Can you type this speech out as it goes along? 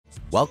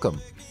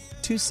Welcome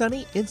to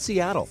Sunny in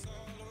Seattle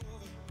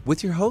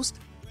with your host,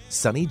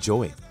 Sunny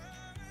Joy.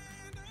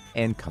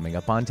 And coming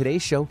up on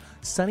today's show,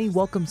 Sunny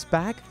welcomes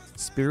back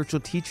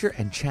spiritual teacher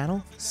and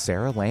channel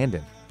Sarah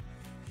Landon,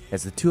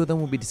 as the two of them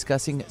will be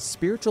discussing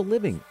spiritual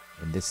living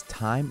in this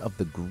time of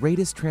the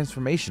greatest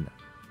transformation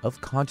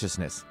of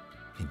consciousness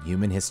in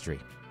human history.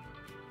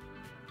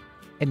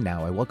 And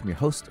now I welcome your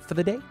host for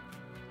the day,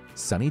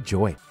 Sunny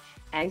Joy.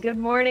 And good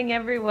morning,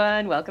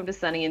 everyone. Welcome to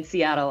Sunny in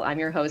Seattle. I'm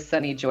your host,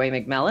 Sunny Joy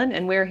McMillan,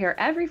 and we're here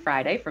every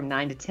Friday from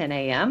 9 to 10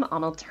 a.m.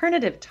 on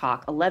Alternative Talk,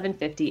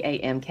 1150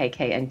 a.m.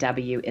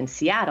 KKNW in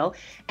Seattle,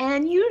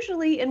 and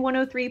usually in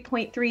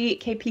 103.3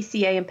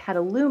 KPCA in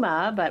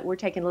Petaluma, but we're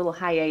taking a little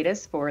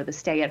hiatus for the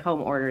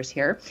stay-at-home orders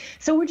here.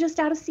 So we're just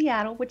out of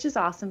Seattle, which is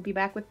awesome. Be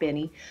back with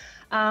Benny.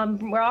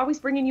 We're always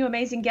bringing you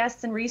amazing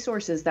guests and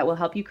resources that will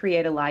help you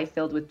create a life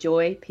filled with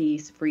joy,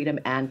 peace, freedom,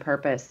 and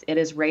purpose. It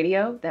is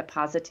radio that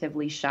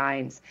positively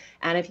shines.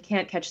 And if you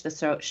can't catch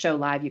the show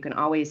live, you can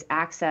always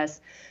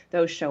access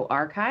those show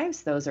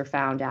archives. Those are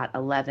found at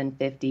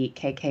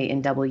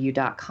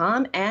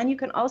 1150kknw.com. And you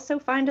can also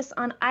find us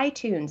on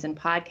iTunes and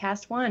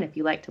Podcast One if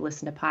you like to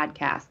listen to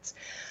podcasts.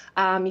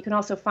 You can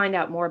also find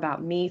out more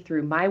about me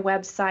through my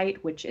website,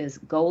 which is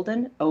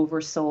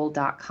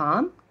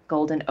goldenoversoul.com.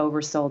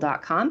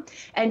 goldenoversoul.com.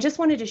 And just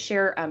wanted to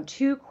share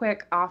two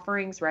quick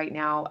offerings right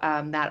now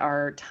that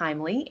are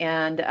timely,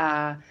 and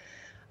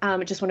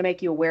just want to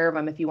make you aware of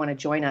them if you want to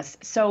join us.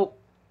 So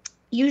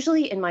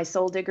usually in my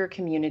Soul Digger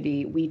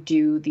community, we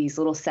do these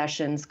little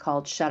sessions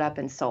called Shut Up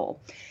and Soul.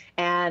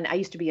 And I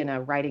used to be in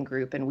a writing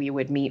group, and we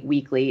would meet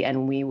weekly,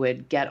 and we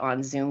would get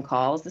on Zoom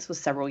calls. This was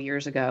several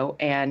years ago,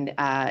 and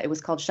it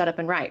was called Shut Up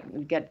and Write.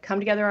 We'd come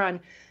together on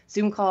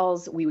Zoom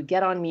calls, we would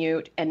get on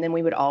mute, and then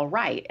we would all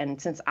write.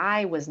 And since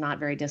I was not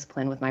very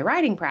disciplined with my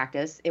writing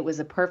practice, it was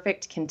a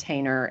perfect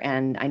container,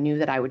 and I knew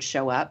that I would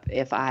show up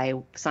if I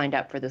signed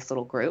up for this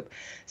little group.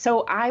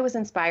 So I was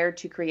inspired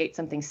to create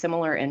something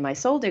similar in my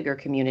Soul Digger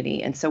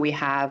community. And so we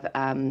have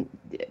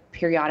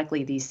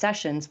periodically these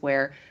sessions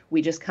where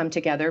we just come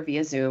together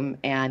via Zoom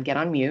and get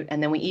on mute,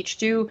 and then we each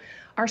do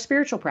our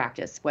spiritual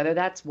practice, whether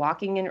that's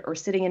walking in or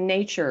sitting in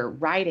nature,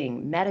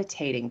 writing,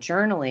 meditating,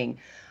 journaling,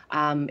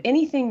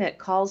 anything that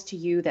calls to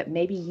you that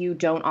maybe you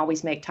don't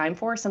always make time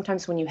for.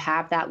 Sometimes when you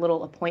have that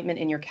little appointment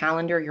in your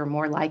calendar, you're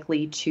more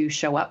likely to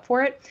show up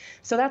for it.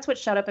 So that's what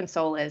Shut Up and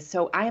Soul is.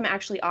 So I am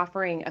actually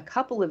offering a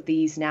couple of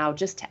these now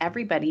just to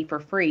everybody for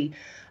free.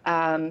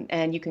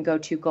 And you can go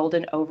to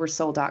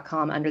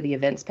goldenoversoul.com under the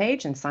events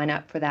page and sign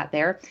up for that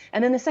there.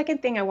 And then the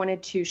second thing I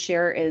wanted to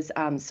share is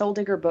Soul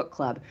Digger Book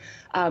Club.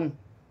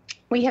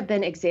 We have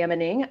been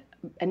examining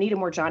Anita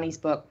Moorjani's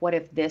book, What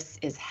If This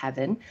Is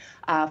Heaven,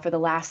 for the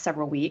last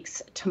several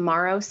weeks.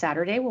 Tomorrow,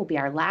 Saturday, will be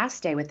our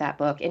last day with that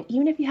book. And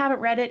even if you haven't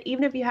read it,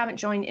 even if you haven't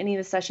joined any of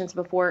the sessions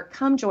before,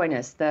 come join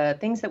us. The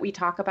things that we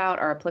talk about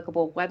are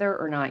applicable whether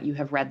or not you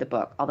have read the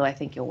book, although I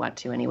think you'll want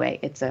to anyway.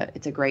 It's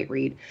a great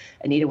read.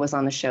 Anita was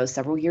on the show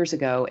several years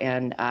ago,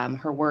 and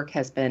her work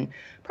has been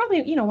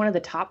probably, one of the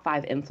top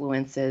 5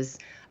 influences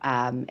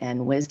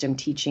and wisdom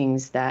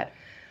teachings that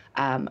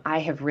I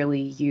have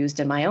really used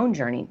in my own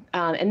journey.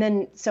 And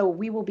then, so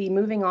we will be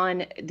moving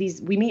on.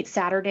 We meet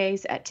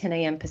Saturdays at 10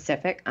 a.m.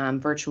 Pacific,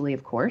 virtually,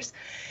 of course.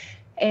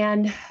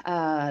 And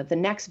the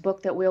next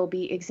book that we'll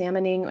be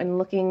examining and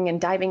looking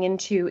and diving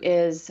into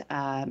is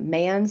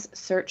Man's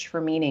Search for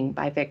Meaning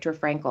by Viktor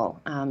Frankl.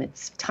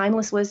 It's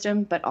timeless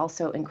wisdom, but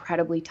also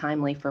incredibly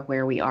timely for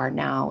where we are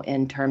now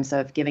in terms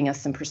of giving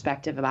us some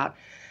perspective about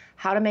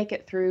how to make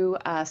it through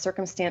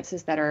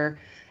circumstances that are,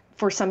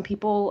 for some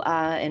people,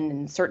 and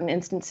in certain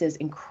instances,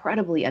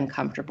 incredibly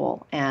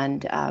uncomfortable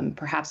and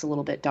perhaps a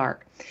little bit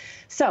dark.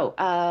 So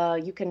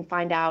you can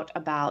find out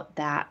about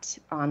that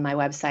on my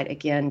website,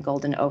 again,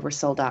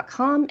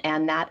 goldenoversoul.com,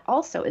 and that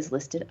also is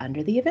listed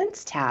under the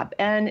events tab.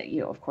 And,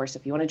 of course,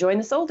 if you want to join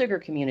the Soul Digger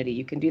community,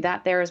 you can do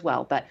that there as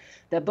well. But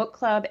the book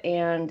club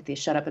and the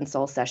Shut Up and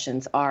Soul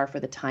sessions are, for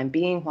the time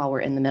being, while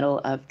we're in the middle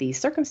of these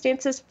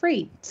circumstances,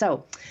 free.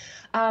 So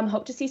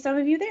hope to see some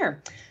of you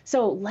there.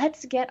 So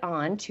let's get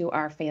on to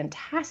our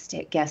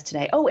fantastic guest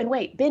today. Oh, and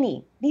wait,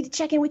 Benny, need to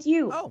check in with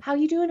you. Oh. How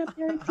you doing up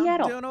there in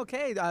Seattle? I'm doing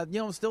okay.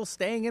 Still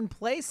staying in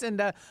place,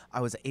 and I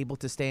was able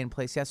to stay in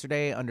place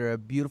yesterday under a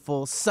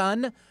beautiful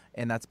sun,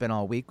 and that's been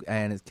all week,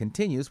 and it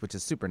continues, which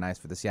is super nice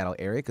for the Seattle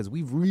area because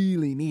we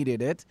really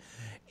needed it.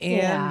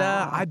 And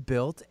I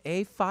built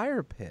a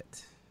fire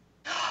pit.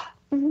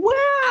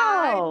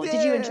 Wow!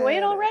 Did you enjoy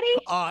it already?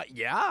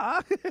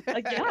 Yeah.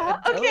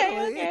 Yeah. Totally.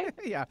 Okay.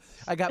 Yeah.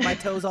 I got my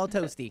toes all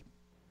toasty.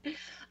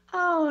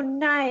 Oh,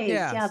 nice.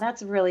 Yes. Yeah,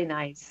 that's really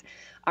nice.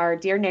 Our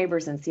dear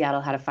neighbors in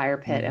Seattle had a fire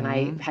pit, and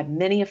I had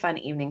many a fun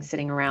evening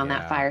sitting around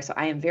that fire. So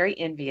I am very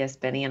envious,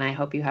 Benny, and I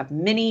hope you have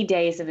many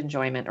days of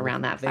enjoyment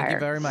around that fire. Thank you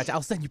very much.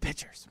 I'll send you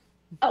pictures.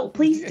 Oh,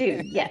 please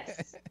do.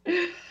 Yes.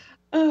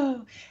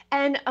 Oh,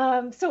 and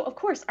so of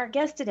course our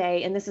guest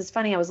today, and this is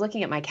funny, I was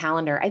looking at my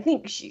calendar. I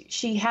think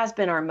she has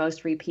been our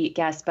most repeat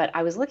guest, but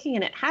I was looking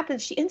and it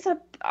happens, she ends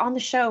up on the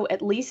show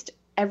at least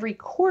every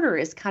quarter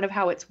is kind of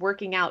how it's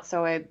working out.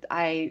 So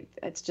I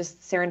it's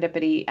just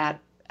serendipity at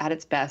at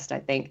its best, I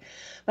think.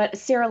 But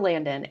Sarah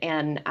Landon,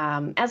 and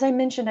as I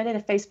mentioned, I did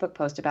a Facebook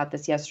post about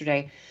this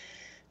yesterday,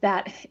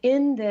 that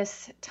in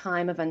this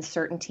time of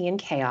uncertainty and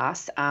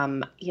chaos,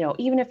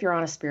 even if you're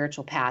on a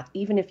spiritual path,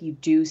 even if you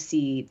do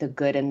see the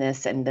good in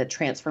this and the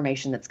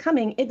transformation that's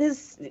coming,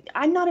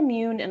 I'm not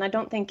immune, and I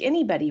don't think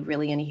anybody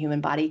really in a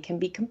human body can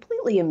be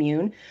completely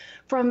immune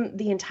from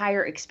the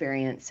entire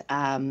experience.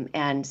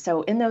 And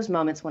so in those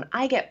moments when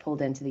I get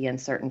pulled into the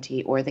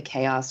uncertainty or the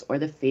chaos or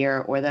the fear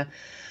or the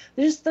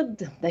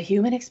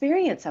human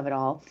experience of it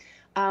all,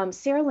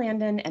 Sarah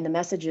Landon and the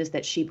messages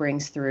that she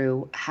brings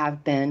through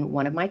have been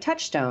one of my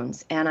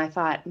touchstones. And I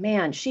thought,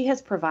 man, she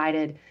has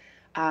provided,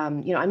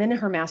 I'm in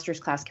her master's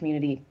class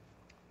community,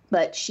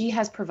 but she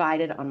has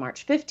provided on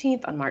March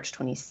 15th, on March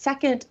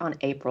 22nd, on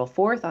April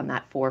 4th, on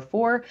that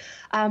 4/4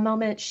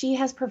 moment, she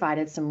has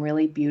provided some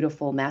really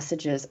beautiful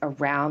messages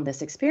around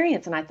this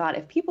experience. And I thought,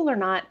 if people were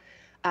not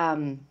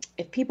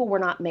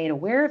made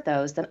aware of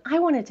those, then I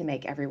wanted to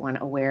make everyone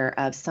aware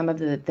of some of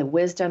the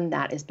wisdom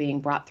that is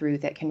being brought through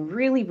that can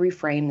really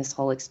reframe this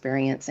whole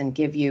experience and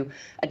give you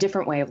a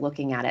different way of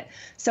looking at it.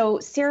 So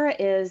Sarah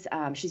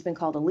she's been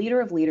called a leader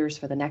of leaders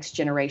for the next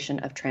generation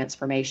of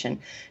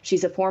transformation.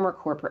 She's a former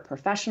corporate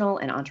professional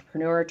and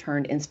entrepreneur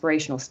turned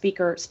inspirational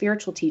speaker,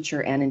 spiritual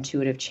teacher, and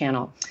intuitive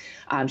channel.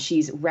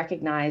 She's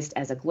recognized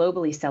as a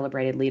globally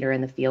celebrated leader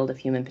in the field of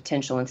human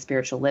potential and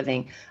spiritual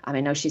living.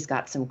 I know she's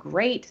got some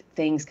great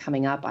things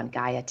coming up on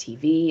Gaia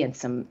TV and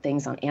some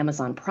things on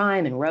Amazon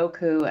Prime and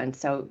Roku. And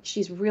so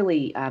she's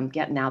really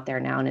getting out there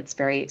now, and it's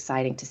very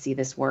exciting to see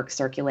this work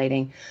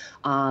circulating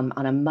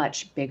on a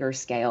much bigger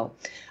scale.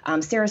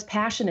 Sarah's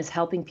passion is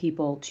helping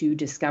people to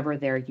discover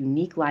their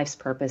unique life's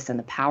purpose and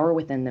the power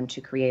within them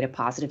to create a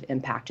positive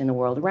impact in the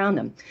world around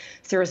them.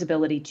 Sarah's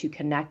ability to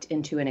connect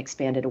into an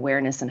expanded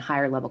awareness and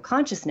higher level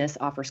consciousness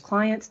offers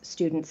clients,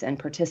 students, and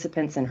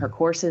participants in her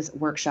courses,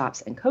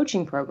 workshops, and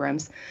coaching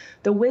programs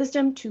the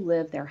wisdom to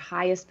live their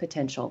highest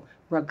potential,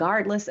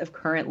 regardless of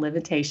current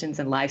limitations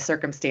and life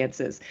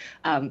circumstances.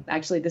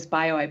 Actually, this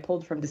bio I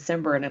pulled from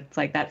December, and it's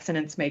like that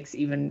sentence makes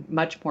even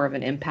much more of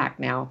an impact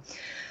now.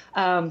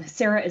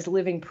 Sarah is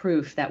living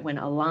proof that when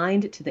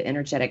aligned to the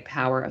energetic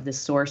power of the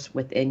source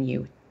within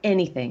you,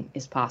 anything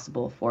is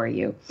possible for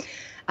you.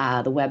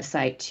 The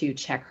website to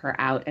check her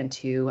out and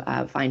to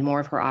find more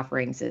of her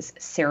offerings is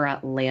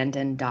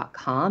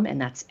sarahlandon.com,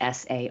 and that's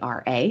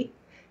SARALANDON,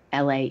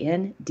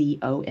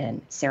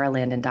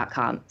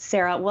 sarahlandon.com.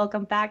 Sarah,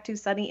 welcome back to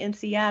Sunny in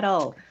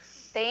Seattle.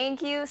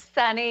 Thank you,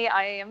 Sunny.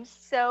 I am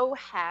so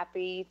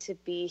happy to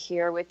be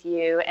here with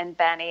you and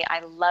Benny.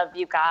 I love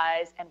you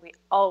guys, and we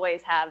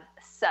always have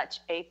such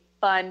a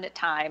fun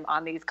time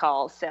on these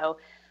calls. So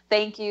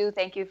thank you.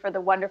 Thank you for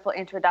the wonderful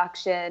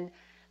introduction.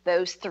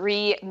 Those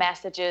 3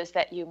 messages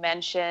that you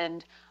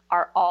mentioned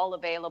are all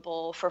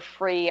available for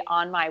free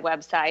on my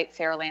website,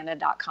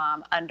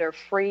 sarahlandon.com, under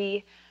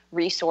free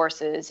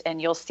resources,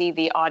 and you'll see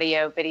the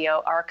audio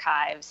video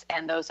archives,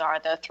 and those are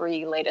the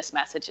 3 latest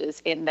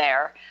messages in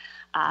there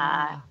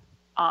on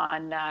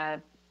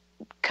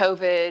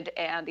COVID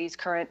and these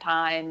current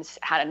times,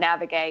 how to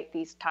navigate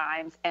these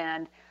times,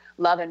 and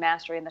love and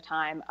mastery in the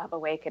time of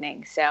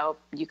awakening. So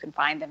you can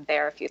find them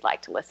there if you'd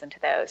like to listen to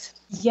those.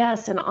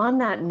 Yes. And on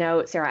that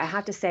note, Sarah, I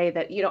have to say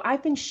that,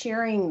 I've been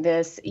sharing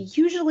this.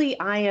 Usually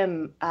I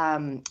am,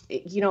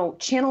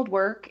 channeled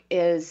work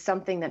is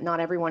something that not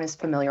everyone is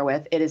familiar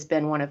with. It has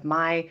been one of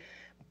my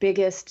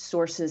biggest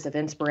sources of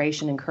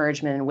inspiration,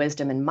 encouragement, and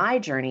wisdom in my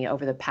journey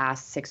over the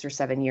past 6 or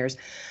 7 years.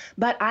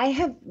 But I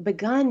have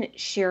begun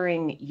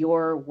sharing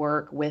your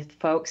work with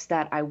folks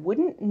that I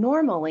wouldn't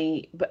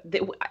normally,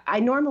 I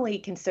normally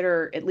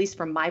consider, at least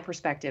from my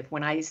perspective,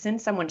 when I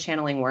send someone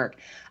channeling work,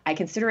 I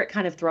consider it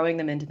kind of throwing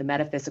them into the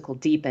metaphysical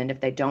deep end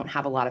if they don't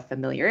have a lot of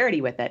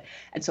familiarity with it.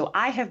 And so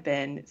I have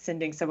been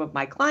sending some of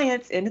my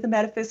clients into the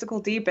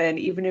metaphysical deep end,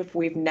 even if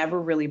we've never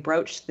really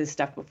broached this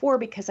stuff before,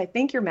 because I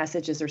think your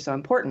messages are so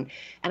important.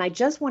 And I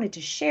just wanted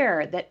to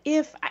share that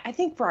I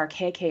think for our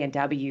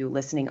KKNW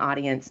listening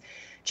audience,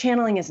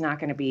 channeling is not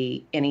going to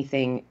be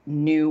anything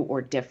new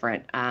or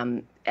different.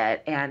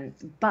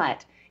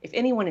 But if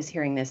anyone is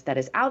hearing this that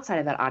is outside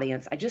of that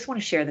audience, I just want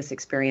to share this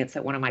experience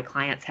that one of my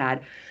clients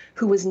had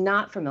who was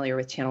not familiar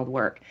with channeled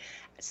work.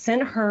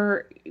 Sent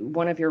her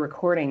one of your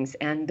recordings,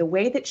 and the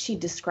way that she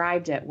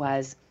described it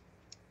was,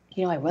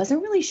 I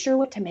wasn't really sure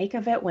what to make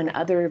of it when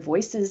other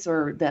voices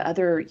or the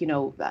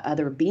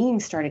other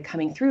beings started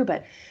coming through,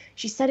 but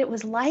she said it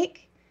was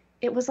like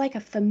a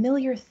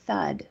familiar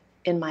thud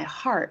in my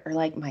heart, or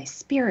like my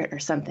spirit or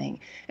something.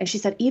 And she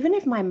said, even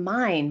if my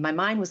mind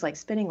was like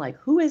spinning, like,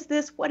 who is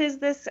this? What is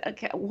this?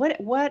 Okay,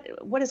 what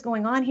is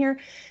going on here?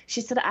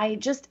 She said, I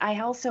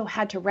also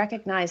had to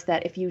recognize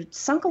that if you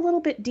sunk a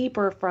little bit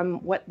deeper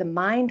from what the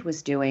mind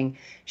was doing,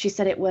 she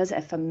said it was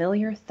a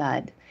familiar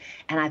thud.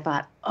 And I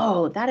thought,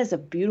 oh, that is a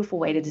beautiful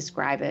way to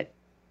describe it.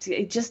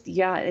 If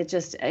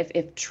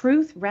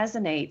truth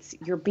resonates,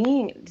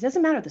 it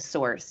doesn't matter the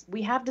source.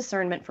 We have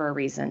discernment for a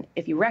reason.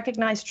 If you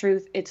recognize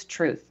truth, it's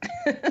truth.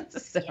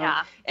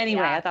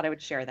 Anyway, I thought I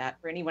would share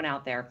that for anyone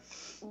out there.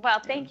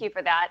 Well, thank you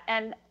for that.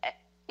 And,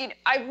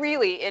 I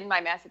really, in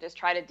my messages,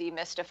 try to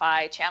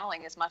demystify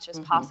channeling as much as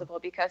possible,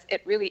 because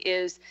it really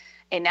is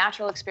a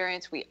natural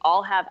experience. We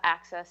all have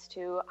access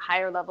to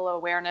higher level of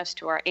awareness,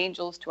 to our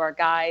angels, to our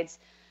guides,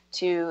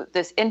 to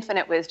this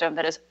infinite wisdom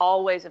that is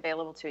always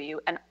available to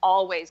you and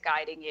always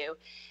guiding you.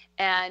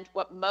 And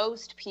what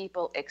most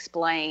people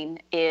explain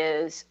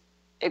is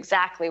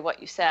exactly what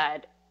you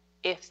said.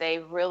 If they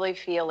really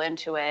feel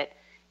into it,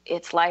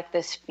 it's like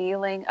this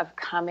feeling of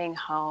coming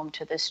home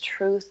to this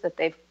truth that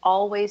they've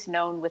always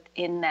known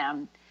within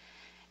them,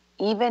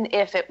 even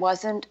if it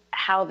wasn't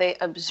how they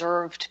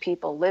observed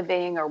people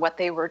living or what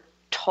they were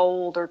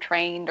told or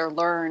trained or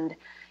learned.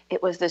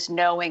 It was this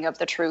knowing of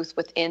the truth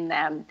within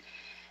them.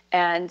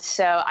 And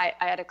so I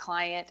had a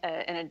client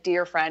and a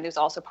dear friend who's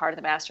also part of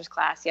the master's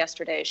class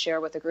yesterday share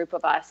with a group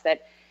of us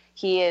that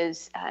he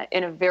is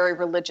in a very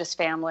religious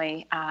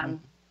family.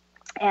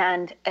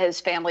 And his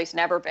family's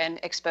never been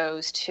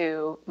exposed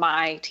to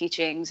my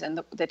teachings and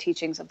the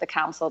teachings of the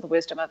council, the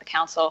wisdom of the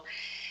council.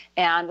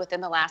 And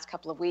within the last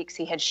couple of weeks,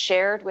 he had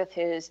shared with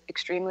his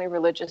extremely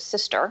religious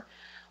sister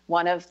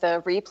one of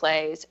the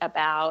replays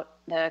about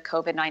the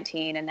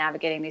COVID-19 and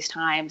navigating these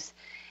times.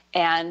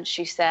 And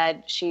she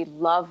said she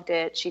loved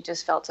it. She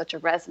just felt such a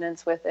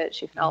resonance with it.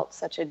 She felt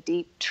such a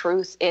deep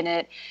truth in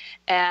it.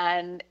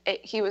 And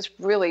he was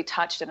really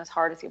touched in his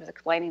heart as he was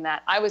explaining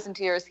that. I was in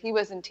tears. He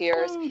was in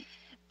tears.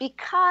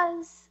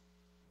 Because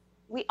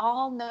we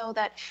all know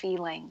that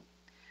feeling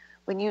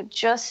when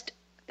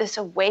this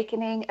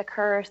awakening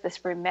occurs,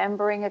 this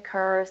remembering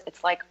occurs,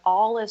 it's like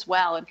all is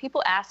well. And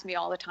people ask me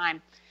all the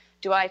time,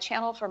 do I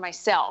channel for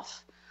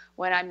myself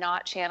when I'm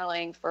not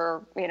channeling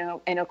for,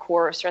 in a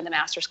course or in the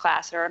master's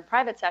class or in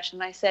private session?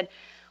 And I said,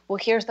 well,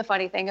 here's the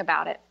funny thing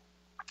about it.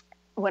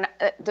 When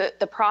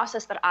the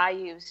process that I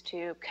use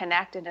to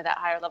connect into that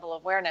higher level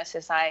of awareness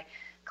is I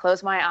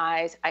close my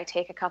eyes, I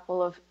take a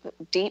couple of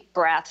deep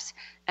breaths,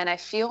 and I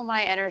feel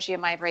my energy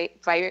and my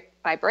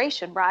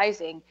vibration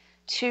rising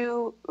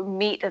to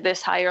meet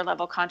this higher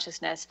level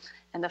consciousness.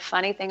 And the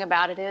funny thing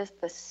about it is,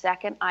 the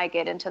second I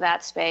get into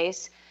that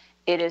space,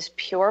 it is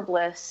pure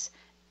bliss.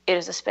 It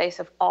is a space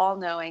of all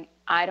knowing.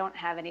 I don't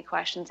have any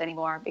questions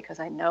anymore because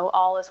I know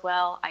all is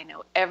well. I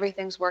know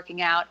everything's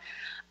working out.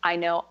 I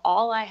know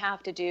all I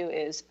have to do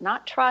is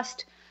not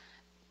trust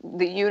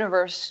the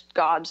universe,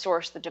 God,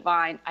 source, the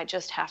divine. I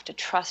just have to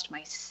trust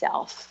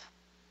myself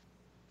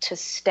to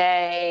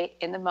stay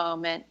in the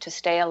moment, to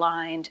stay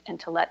aligned, and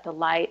to let the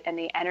light and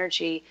the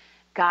energy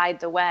guide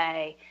the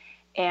way.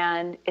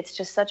 And it's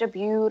just such a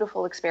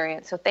beautiful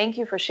experience. So thank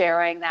you for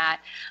sharing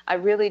that. I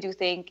really do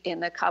think in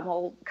the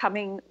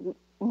coming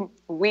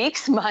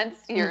weeks,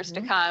 months, years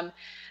to come,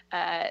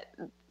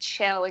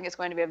 channeling is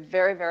going to be a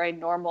very, very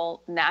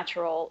normal,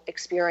 natural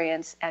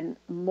experience. And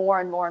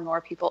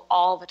more people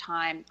all the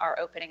time are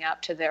opening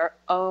up to their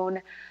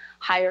own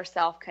higher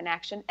self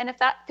connection. And if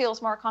that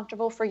feels more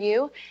comfortable for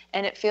you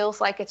and it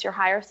feels like it's your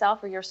higher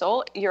self or your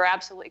soul, you're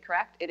absolutely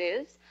correct. It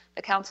is.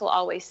 The council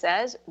always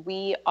says,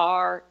 we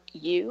are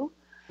you.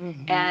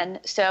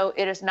 And so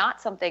it is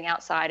not something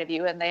outside of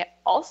you. And they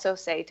also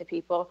say to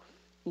people,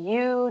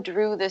 you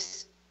drew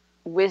this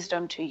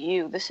wisdom to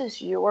you. This is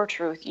your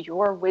truth,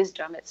 your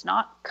wisdom. It's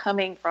not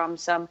coming from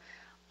some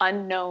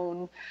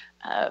unknown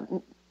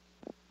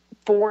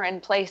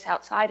foreign place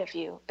outside of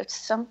you. It's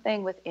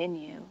something within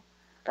you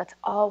that's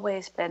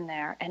always been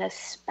there. And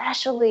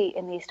especially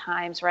in these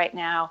times right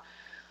now,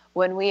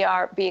 when we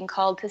are being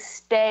called to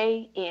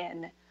stay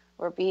in,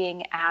 we're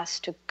being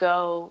asked to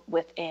go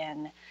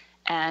within.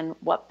 And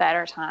what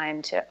better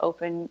time to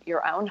open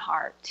your own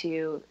heart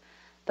to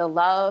the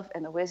love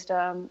and the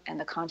wisdom and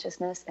the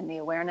consciousness and the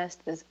awareness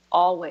that is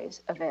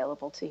always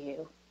available to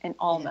you in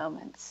all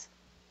moments.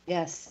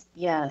 Yes.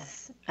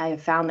 I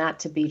have found that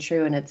to be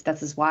true. And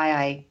this is why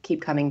I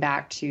keep coming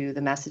back to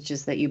the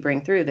messages that you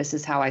bring through. This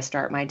is how I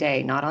start my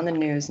day, not on the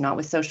news, not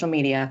with social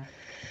media.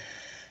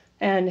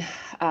 And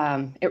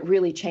it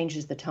really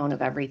changes the tone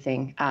of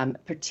everything,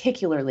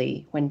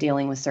 particularly when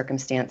dealing with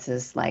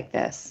circumstances like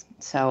this.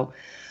 So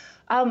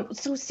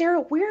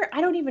Sarah,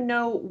 I don't even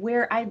know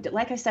where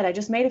like I said, I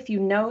just made a few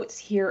notes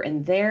here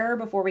and there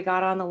before we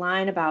got on the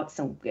line about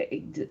some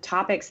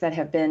topics that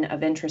have been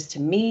of interest to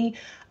me.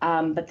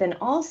 But then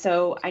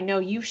also, I know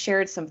you've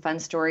shared some fun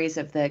stories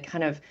of the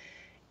kind of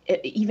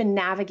even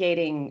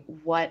navigating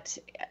what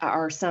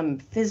are some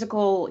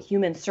physical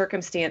human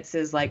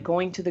circumstances, like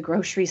going to the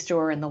grocery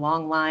store and the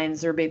long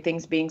lines or big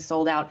things being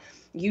sold out.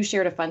 You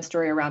shared a fun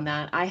story around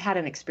that. I had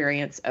an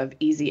experience of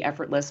easy,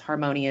 effortless,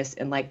 harmonious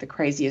in like the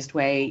craziest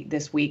way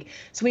this week.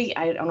 So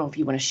I don't know if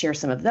you want to share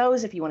some of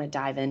those, if you want to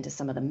dive into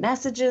some of the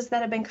messages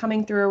that have been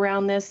coming through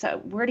around this.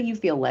 Where do you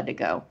feel led to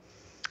go?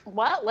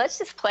 Well, let's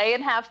just play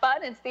and have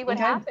fun and see what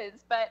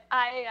happens. But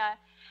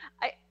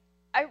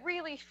I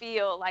really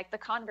feel like the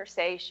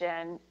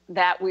conversation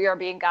that we are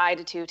being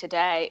guided to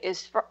today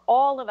is for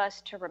all of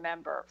us to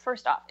remember.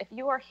 First off, if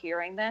you are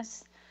hearing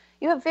this,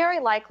 you have very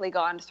likely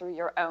gone through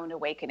your own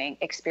awakening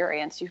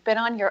experience. You've been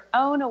on your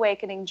own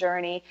awakening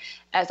journey.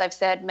 As I've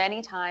said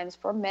many times,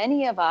 for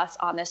many of us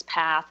on this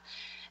path,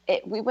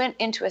 we went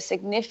into a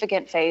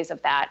significant phase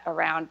of that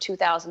around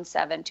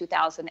 2007,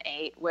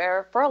 2008,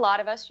 where for a lot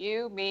of us,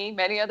 you, me,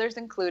 many others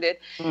included,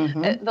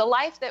 the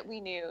life that we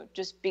knew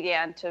just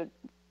began to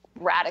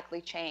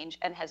radically change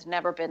and has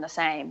never been the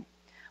same.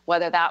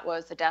 Whether that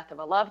was the death of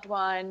a loved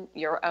one,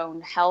 your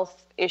own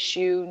health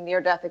issue,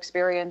 near-death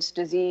experience,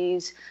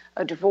 disease,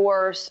 a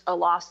divorce, a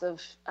loss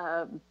of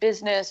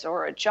business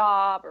or a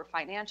job or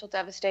financial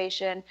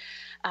devastation.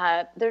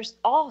 There's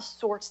all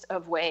sorts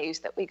of ways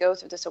that we go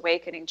through this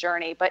awakening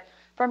journey. But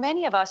for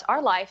many of us,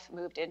 our life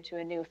moved into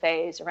a new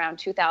phase around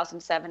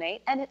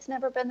 2007-8, and it's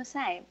never been the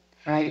same.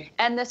 Right.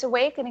 And this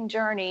awakening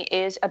journey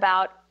is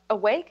about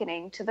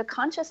awakening to the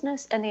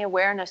consciousness and the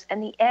awareness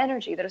and the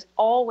energy that is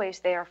always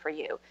there for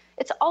you.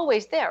 It's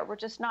always there. We're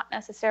just not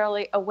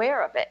necessarily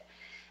aware of it.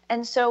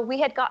 And so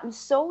we had gotten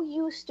so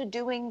used to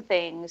doing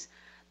things,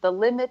 the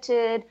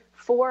limited,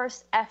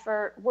 force,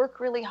 effort, work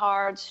really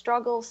hard,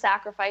 struggle,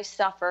 sacrifice,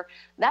 suffer.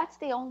 That's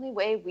the only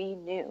way we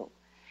knew.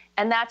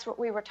 And that's what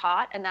we were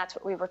taught, and that's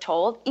what we were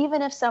told,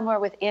 even if somewhere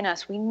within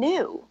us we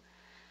knew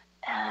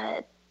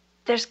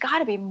there's got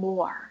to be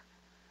more.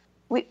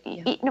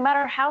 No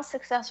matter how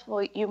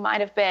successful you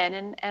might have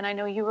been, and I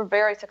know you were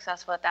very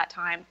successful at that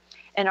time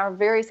and are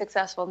very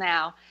successful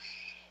now,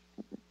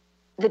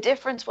 the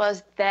difference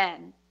was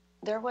then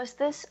there was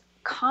this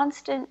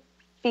constant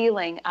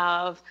feeling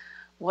of,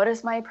 what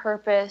is my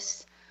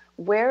purpose?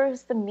 Where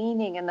is the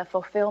meaning and the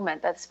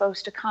fulfillment that's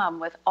supposed to come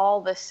with all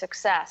this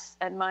success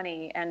and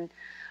money and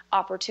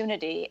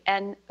opportunity?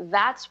 And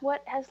that's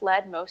what has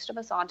led most of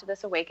us onto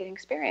this awakening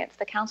experience.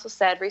 The council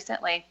said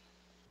recently,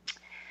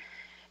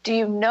 do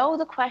you know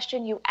the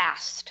question you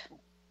asked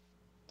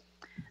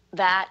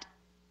that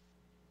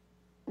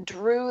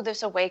drew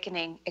this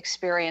awakening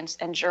experience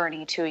and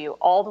journey to you?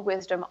 All the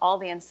wisdom, all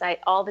the insight,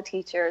 all the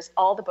teachers,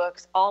 all the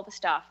books, all the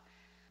stuff.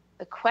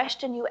 The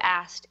question you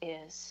asked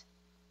is,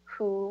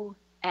 who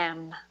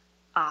am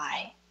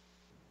I?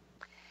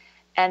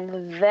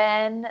 And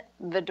then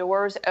the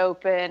doors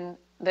open,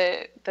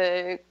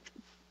 the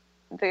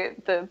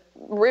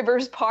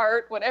rivers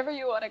part, whatever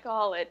you want to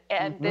call it,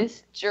 and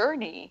this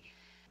journey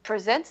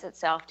presents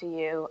itself to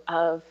you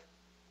of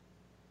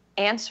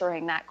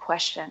answering that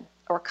question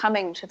or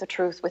coming to the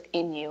truth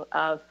within you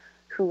of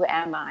who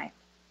am I?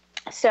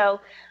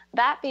 So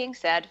that being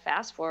said,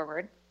 fast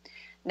forward,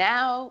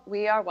 now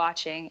we are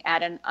watching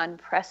at an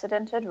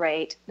unprecedented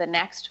rate the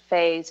next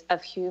phase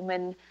of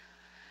human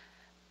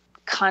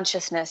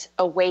consciousness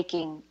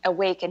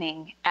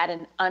awakening at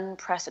an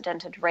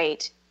unprecedented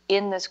rate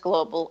in this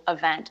global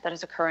event that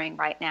is occurring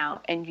right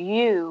now. And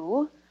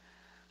you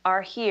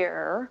are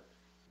here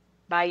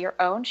by your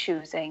own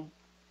choosing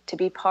to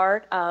be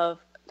part of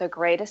the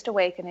greatest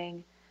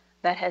awakening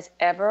that has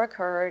ever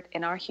occurred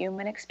in our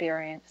human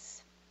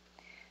experience,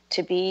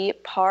 to be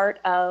part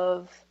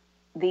of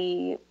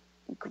the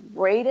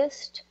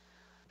greatest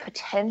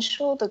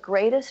potential, the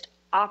greatest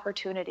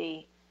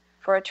opportunity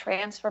for a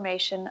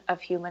transformation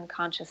of human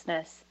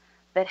consciousness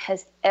that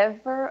has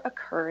ever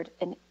occurred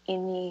in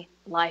any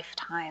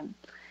lifetime.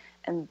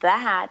 And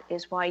that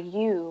is why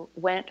you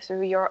went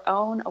through your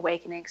own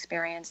awakening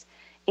experience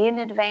in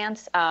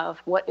advance of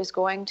what is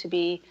going to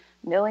be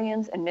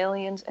millions and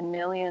millions and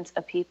millions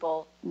of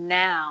people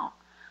now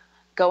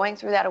going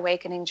through that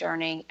awakening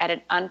journey at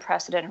an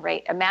unprecedented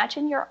rate.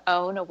 Imagine your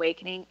own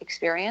awakening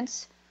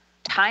experience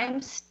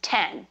times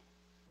 10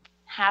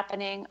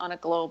 happening on a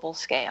global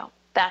scale.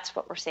 That's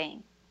what we're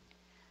seeing.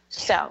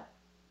 So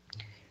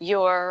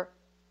your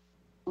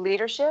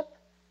leadership,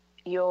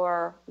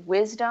 your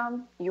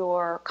wisdom,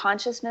 your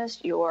consciousness,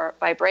 your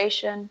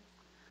vibration,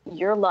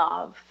 your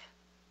love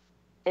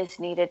is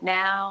needed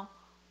now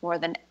more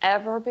than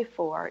ever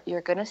before. You're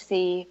going to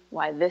see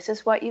why this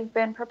is what you've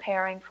been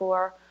preparing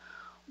for,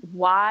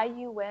 why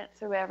you went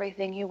through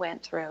everything you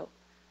went through.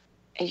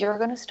 And you're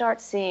going to start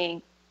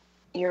seeing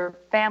your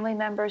family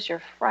members,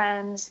 your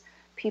friends,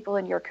 people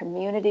in your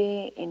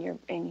community,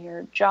 in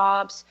your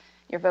jobs,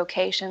 your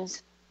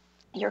vocations.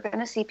 You're going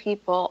to see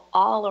people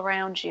all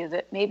around you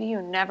that maybe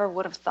you never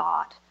would have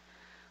thought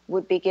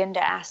would begin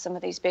to ask some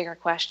of these bigger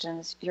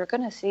questions. You're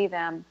going to see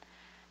them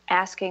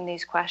asking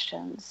these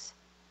questions,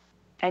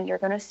 and you're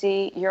going to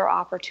see your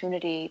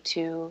opportunity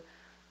to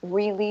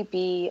really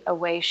be a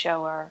way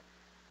shower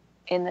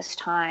in this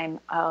time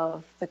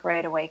of the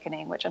Great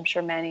Awakening, which I'm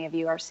sure many of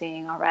you are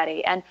seeing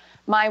already. And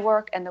my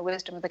work and the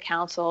wisdom of the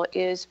council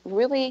is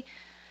really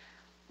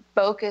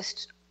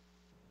focused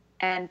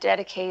and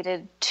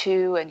dedicated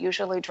to, and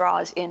usually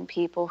draws in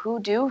people who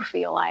do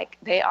feel like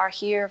they are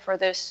here for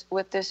this,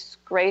 with this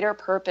greater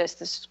purpose,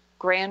 this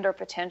grander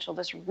potential,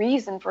 this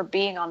reason for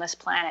being on this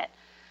planet.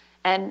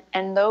 And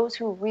those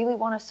who really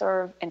want to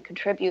serve and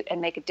contribute and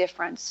make a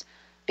difference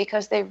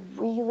because they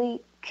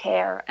really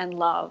care and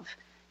love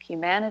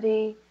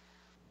humanity,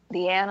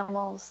 the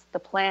animals, the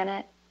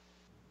planet.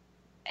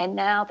 And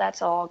now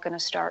that's all going to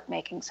start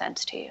making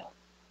sense to you.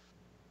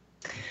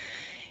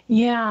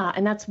 Yeah,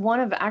 and that's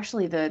one of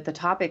actually the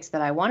topics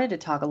that I wanted to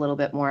talk a little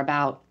bit more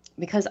about,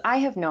 because I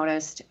have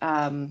noticed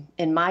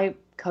in my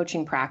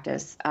coaching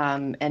practice,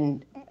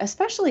 and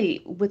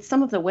especially with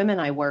some of the women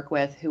I work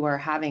with who are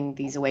having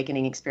these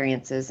awakening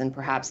experiences, and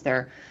perhaps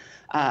their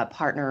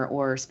partner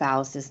or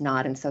spouse is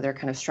not, and so they're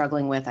kind of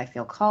struggling with, I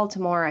feel called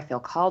to more, I feel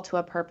called to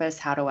a purpose.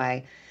 How do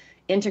I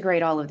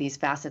integrate all of these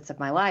facets of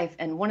my life?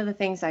 And one of the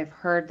things I've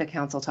heard the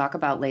council talk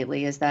about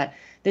lately is that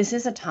this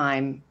is a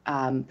time,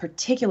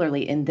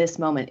 particularly in this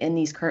moment, in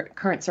these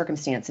current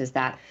circumstances,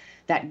 that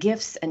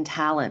gifts and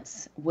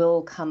talents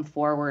will come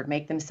forward,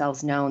 make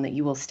themselves known, that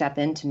you will step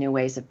into new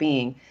ways of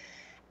being.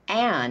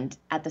 And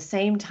at the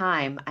same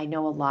time, I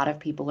know a lot of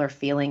people are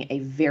feeling a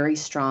very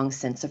strong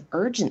sense of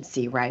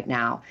urgency right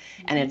now.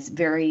 And it's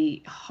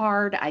very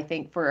hard, I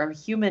think, for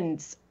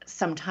humans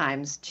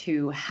sometimes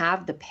to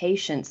have the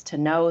patience to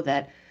know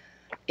that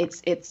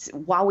it's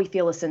while we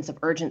feel a sense of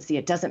urgency,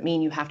 it doesn't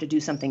mean you have to do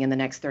something in the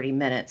next 30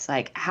 minutes.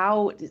 Like,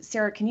 how,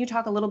 Sarah, can you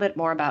talk a little bit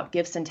more about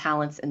gifts and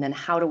talents, and then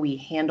how do we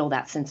handle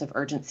that sense of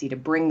urgency to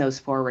bring those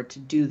forward to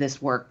do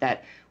this work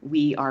that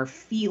we are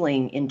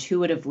feeling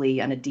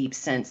intuitively in a deep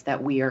sense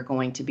that we are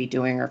going to be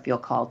doing or feel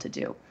called to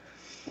do?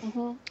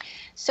 Mm-hmm.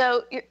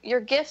 So your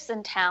gifts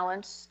and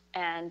talents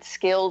and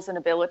skills and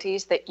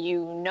abilities that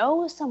you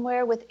know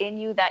somewhere within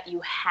you that you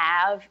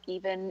have,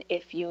 even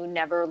if you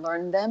never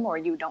learned them or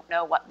you don't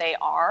know what they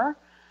are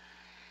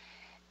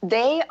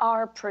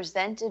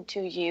presented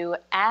to you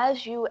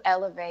as you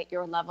elevate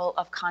your level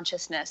of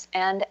consciousness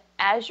and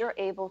as you're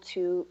able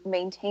to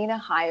maintain a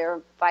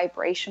higher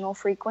vibrational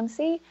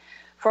frequency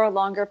for a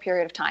longer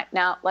period of time.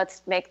 Now,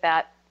 let's make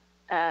that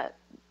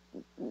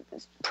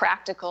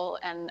practical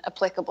and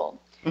applicable.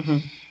 Mm-hmm.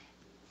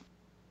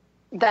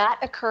 That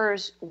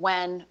occurs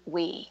when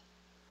we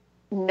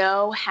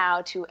know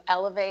how to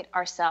elevate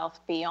ourselves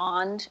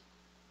beyond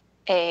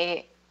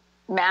a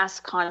mass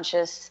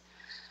conscious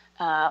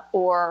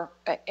or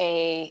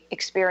a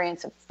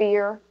experience of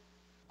fear,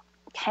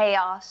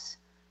 chaos,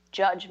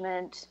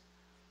 judgment,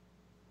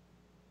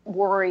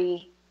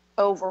 worry,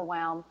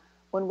 overwhelm.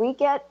 When we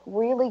get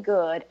really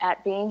good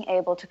at being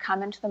able to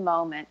come into the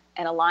moment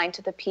and align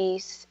to the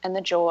peace and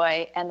the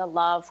joy and the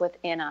love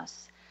within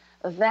us,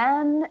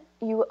 then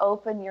you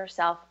open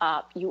yourself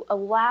up. You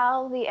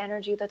allow the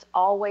energy that's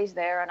always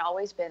there and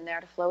always been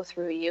there to flow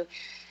through you.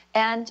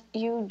 And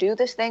you do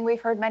this thing we've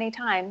heard many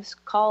times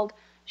called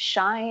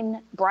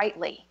shine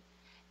brightly.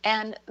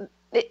 And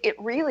it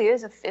really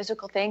is a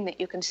physical thing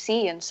that you can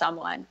see in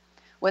someone.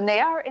 When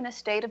they are in a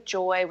state of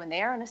joy, when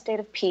they are in a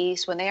state of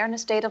peace, when they are in a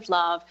state of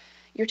love,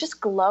 you're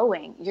just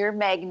glowing. You're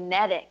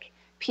magnetic.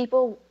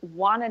 People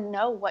want to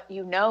know what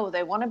you know.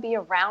 They want to be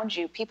around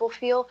you. People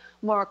feel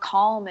more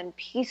calm and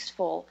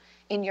peaceful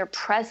in your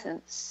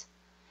presence.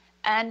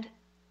 And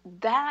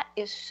that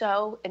is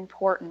so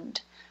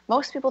important.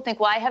 Most people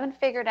think, well, I haven't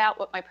figured out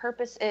what my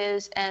purpose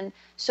is. And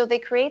so they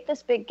create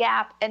this big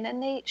gap and then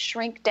they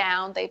shrink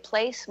down. They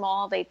play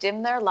small. They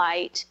dim their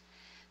light.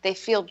 They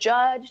feel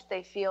judged.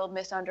 They feel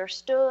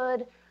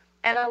misunderstood.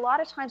 And a lot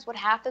of times what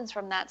happens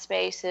from that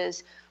space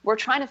is we're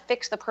trying to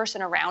fix the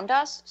person around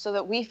us so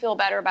that we feel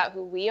better about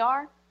who we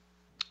are,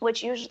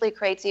 which usually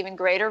creates even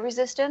greater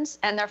resistance,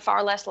 and they're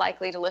far less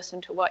likely to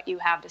listen to what you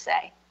have to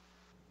say.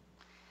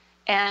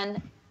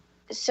 And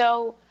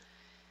so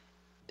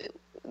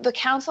the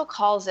council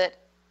calls it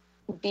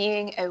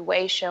being a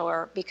way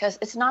shower because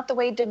it's not the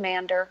way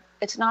demander,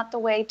 it's not the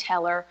way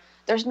teller.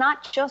 There's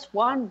not just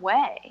one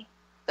way.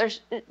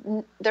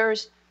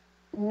 There's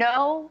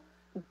no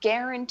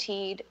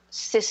guaranteed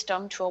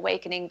system to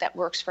awakening that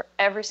works for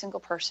every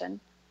single person.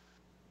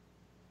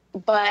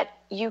 But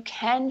you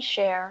can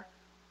share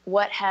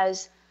what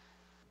has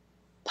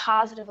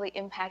positively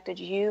impacted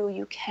you.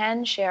 You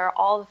can share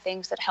all the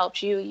things that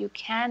helped you. You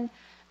can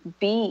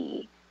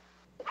be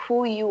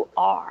who you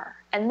are.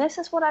 And this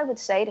is what I would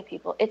say to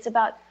people. It's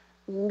about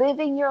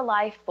living your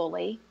life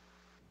fully.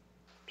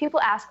 People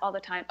ask all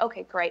the time,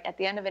 okay, great. At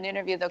the end of an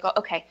interview, they'll go,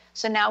 okay,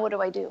 so now what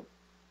do I do?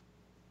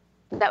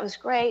 That was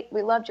great.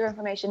 We loved your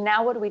information.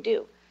 Now what do we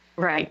do?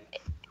 Right.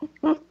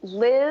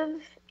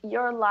 Live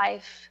your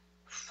life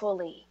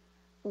fully.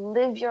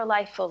 Live your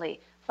life fully.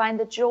 Find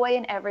the joy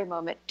in every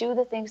moment. Do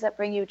the things that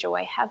bring you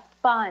joy. Have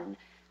fun.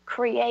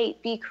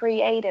 Create. Be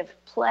creative.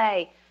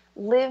 Play.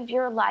 Live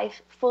your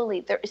life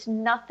fully. There is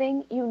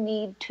nothing you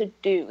need to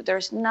do.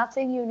 There's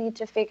nothing you need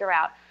to figure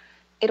out.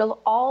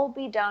 It'll all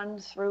be done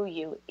through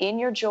you, in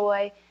your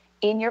joy,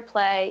 in your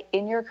play,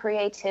 in your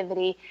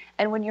creativity.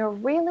 And when you're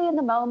really in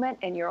the moment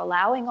and you're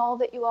allowing all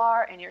that you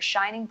are and you're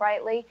shining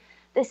brightly,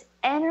 this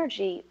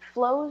energy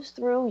flows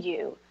through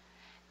you,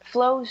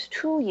 flows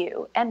to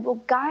you, and will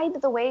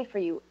guide the way for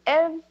you.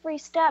 Every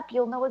step,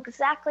 you'll know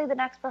exactly the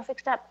next perfect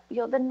step,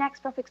 the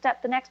next perfect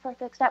step, the next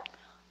perfect step,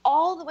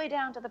 all the way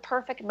down to the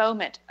perfect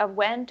moment of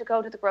when to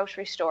go to the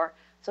grocery store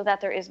so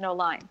that there is no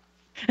line,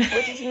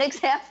 which is an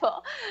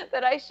example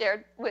that I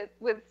shared with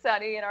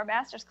Sunny in our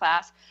master's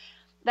class,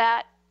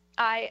 that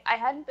I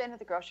hadn't been to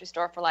the grocery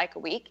store for like a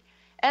week.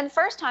 And the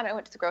first time I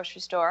went to the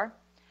grocery store,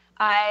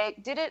 I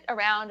did it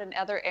around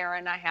another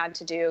errand I had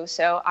to do.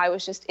 So I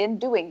was just in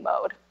doing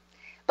mode.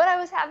 But I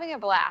was having a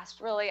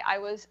blast, really. I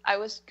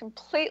was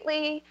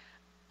completely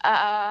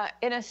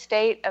in a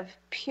state of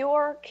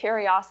pure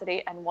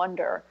curiosity and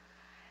wonder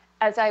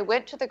as I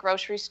went to the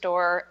grocery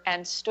store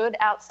and stood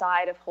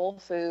outside of Whole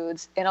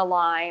Foods in a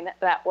line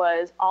that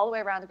was all the way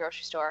around the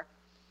grocery store,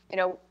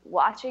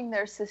 watching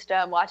their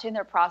system, watching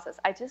their process.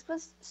 I just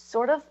was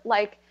sort of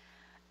like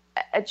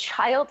a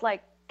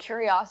childlike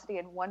curiosity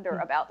and wonder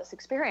about this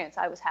experience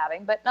I was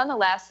having. But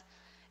nonetheless,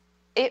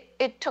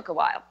 it took a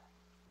while.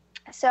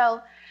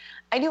 So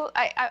I knew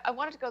I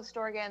wanted to go to the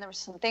store again. There were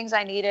some things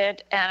I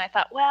needed. And I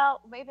thought,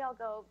 well, maybe I'll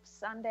go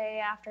Sunday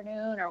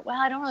afternoon. Or, well,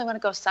 I don't really want to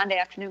go Sunday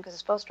afternoon because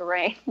it's supposed to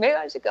rain. Maybe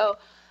I should go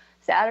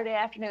Saturday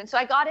afternoon. So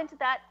I got into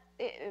that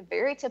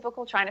very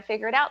typical trying to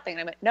figure it out thing.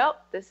 And I went, nope,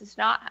 this is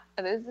not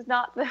the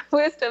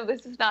wisdom.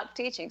 This is not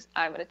the teachings.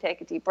 I'm going to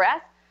take a deep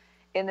breath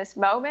in this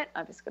moment.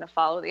 I'm just going to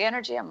follow the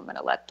energy. I'm going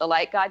to let the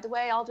light guide the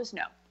way. I'll just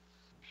know.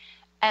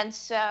 And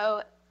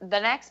so the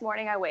next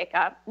morning I wake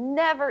up,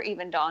 never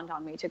even dawned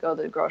on me to go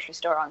to the grocery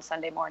store on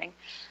Sunday morning.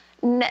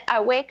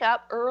 I wake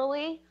up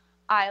early.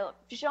 I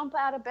jump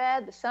out of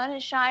bed. The sun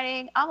is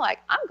shining. I'm like,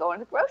 I'm going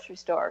to the grocery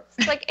store.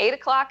 It's like 8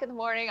 o'clock in the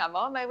morning. I'm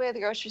on my way to the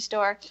grocery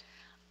store.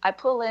 I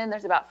pull in.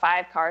 There's about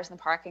 5 cars in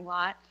the parking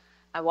lot.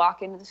 I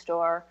walk into the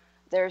store.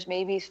 There's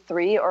maybe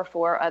 3 or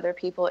 4 other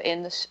people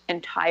in this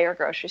entire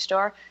grocery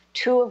store,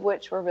 2 of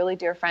which were really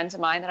dear friends of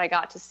mine that I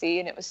got to see,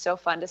 and it was so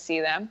fun to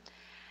see them.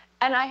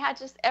 And I had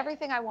just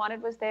everything I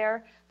wanted was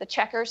there. The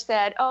checker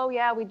said, oh,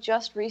 yeah, we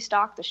just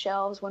restocked the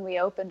shelves when we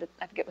opened.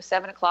 I think it was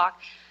 7 o'clock.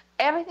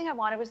 Everything I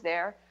wanted was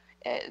there.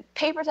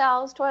 Paper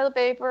towels, toilet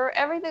paper,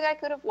 everything I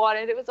could have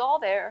wanted. It was all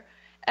there.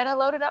 And I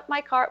loaded up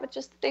my cart with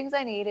just the things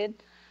I needed.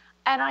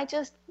 And I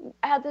just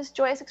had this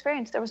joyous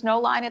experience. There was no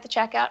line at the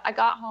checkout. I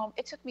got home.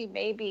 It took me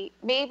maybe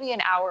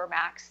an hour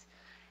max.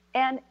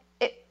 And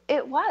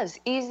it was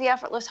easy,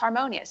 effortless,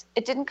 harmonious.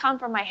 It didn't come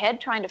from my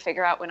head trying to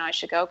figure out when I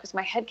should go because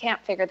my head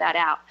can't figure that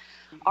out.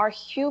 Our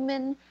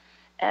human,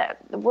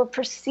 we're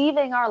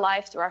perceiving our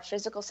life through our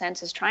physical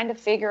senses, trying to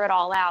figure it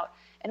all out.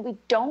 And we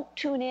don't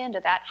tune in to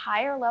that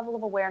higher level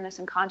of awareness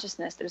and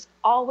consciousness that is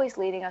always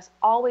leading us,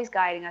 always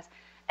guiding us.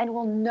 And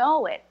we'll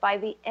know it by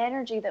the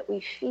energy that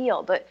we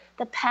feel. But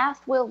the path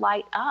will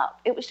light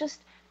up. It was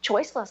just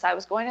choiceless. I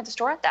was going to the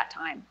store at that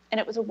time, and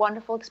it was a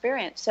wonderful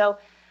experience. So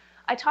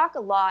I talk a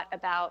lot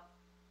about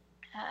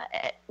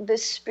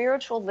this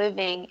spiritual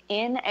living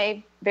in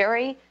a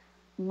very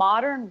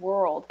modern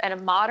world and a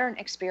modern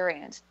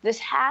experience. This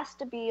has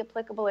to be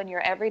applicable in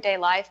your everyday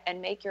life and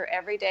make your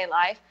everyday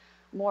life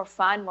more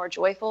fun, more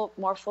joyful,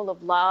 more full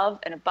of love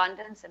and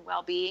abundance and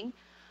well-being,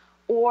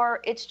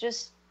 or it's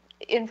just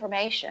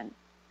information.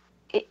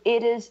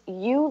 It is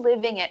you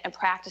living it and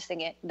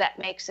practicing it that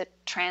makes it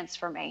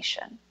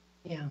transformation.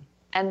 Yeah.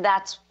 And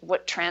that's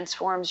what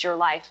transforms your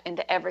life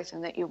into everything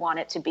that you want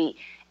it to be.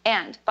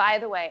 And by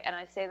the way, and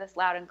I say this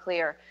loud and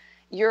clear,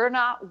 you're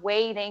not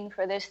waiting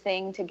for this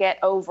thing to get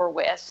over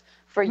with,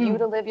 for you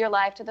to live your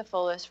life to the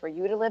fullest, for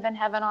you to live in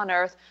heaven on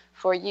earth,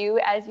 for you,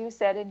 as you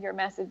said in your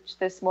message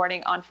this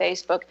morning on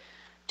Facebook,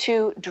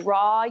 to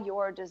draw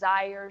your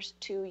desires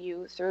to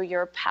you through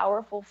your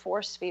powerful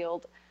force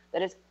field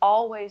that is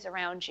always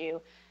around you.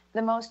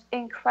 The most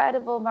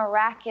incredible,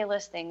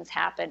 miraculous things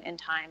happen in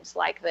times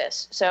like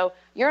this. So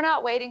you're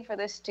not waiting for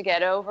this to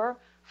get over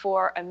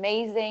for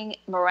amazing,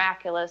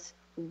 miraculous,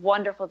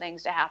 wonderful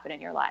things to happen in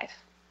your life.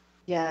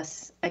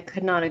 Yes, I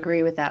could not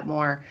agree with that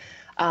more.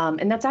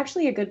 And that's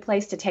actually a good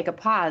place to take a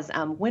pause.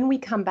 When we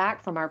come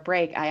back from our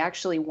break, I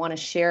actually want to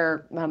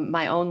share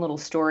my own little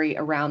story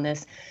around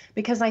this,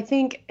 because I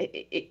think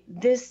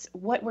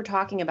what we're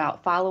talking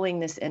about, following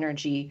this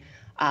energy,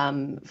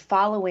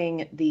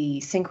 following the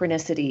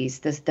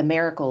synchronicities, the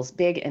miracles,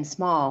 big and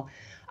small,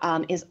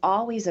 is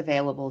always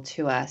available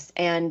to us.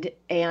 And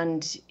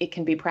it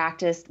can be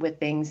practiced with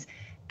things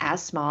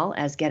as small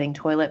as getting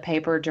toilet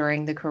paper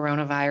during the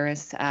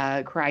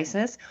coronavirus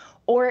crisis,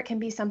 or it can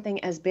be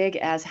something as big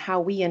as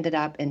how we ended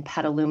up in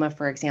Petaluma,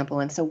 for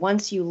example. And so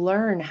once you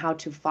learn how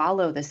to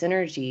follow this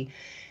energy,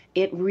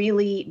 it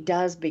really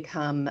does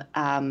become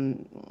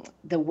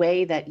the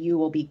way that you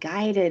will be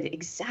guided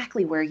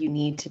exactly where you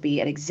need to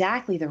be at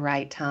exactly the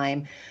right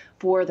time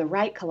for the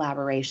right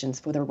collaborations,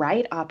 for the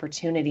right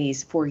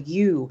opportunities for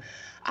you.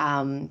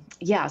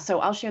 So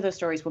I'll share those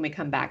stories when we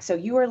come back. So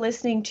you are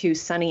listening to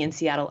Sunny in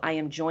Seattle. I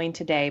am joined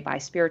today by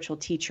spiritual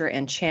teacher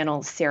and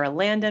channel Sarah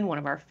Landon, one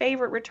of our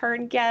favorite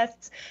return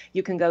guests.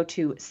 You can go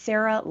to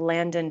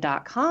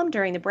sarahlandon.com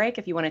during the break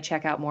if you want to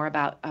check out more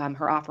about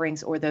her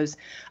offerings or those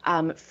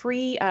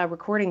free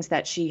recordings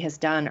that she has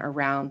done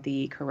around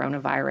the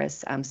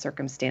coronavirus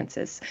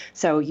circumstances.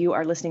 So you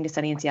are listening to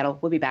Sunny in Seattle.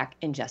 We'll be back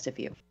in just a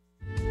few.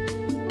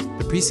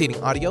 The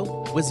preceding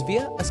audio was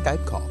via a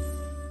Skype call.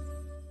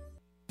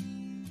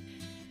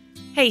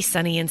 Hey,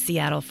 Sunny in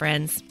Seattle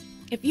friends.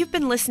 If you've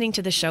been listening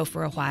to the show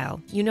for a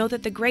while, you know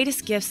that the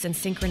greatest gifts and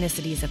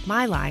synchronicities of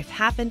my life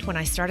happened when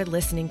I started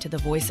listening to the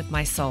voice of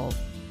my soul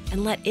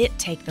and let it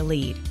take the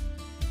lead.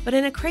 But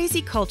in a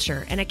crazy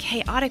culture and a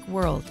chaotic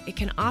world, it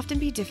can often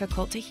be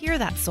difficult to hear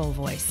that soul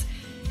voice,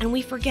 and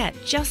we forget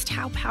just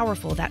how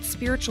powerful that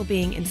spiritual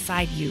being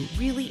inside you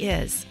really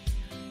is.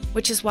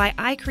 which is why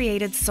I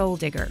created Soul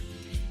Digger,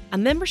 a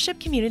membership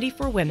community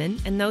for women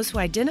and those who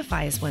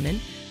identify as women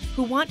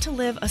who want to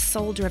live a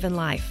soul-driven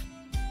life.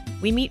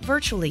 We meet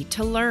virtually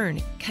to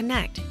learn,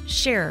 connect,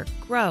 share,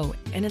 grow,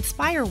 and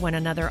inspire one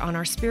another on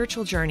our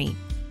spiritual journey.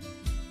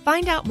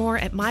 Find out more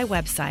at my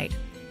website,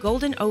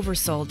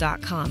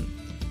 goldenoversoul.com.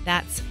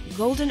 That's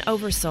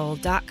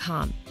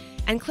goldenoversoul.com,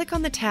 and click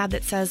on the tab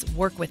that says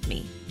Work With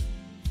Me.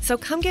 So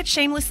come get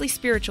shamelessly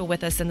spiritual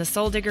with us in the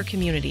Soul Digger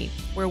community,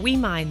 where we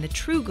mine the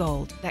true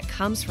gold that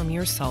comes from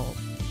your soul.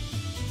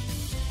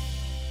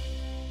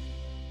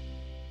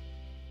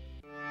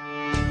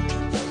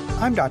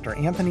 I'm Dr.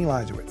 Anthony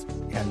Lazarowitz,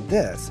 and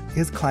this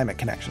is Climate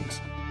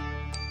Connections.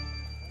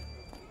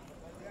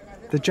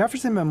 The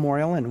Jefferson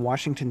Memorial in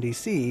Washington,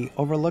 D.C.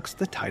 overlooks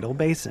the Tidal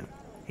Basin,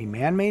 a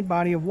man-made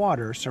body of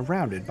water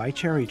surrounded by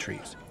cherry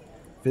trees.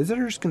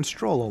 Visitors can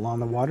stroll along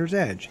the water's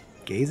edge,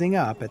 gazing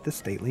up at the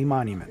stately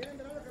monument.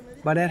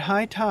 But at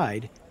high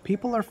tide,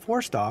 people are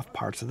forced off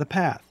parts of the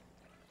path.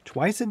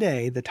 Twice a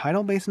day, the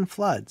tidal basin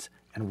floods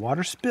and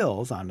water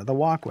spills onto the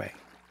walkway.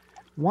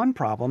 One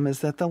problem is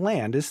that the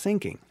land is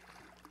sinking.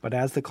 But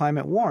as the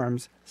climate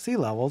warms, sea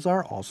levels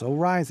are also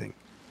rising,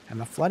 and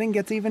the flooding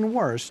gets even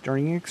worse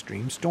during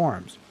extreme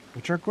storms,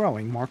 which are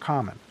growing more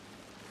common.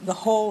 The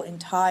whole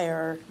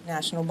entire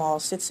National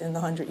Mall sits in the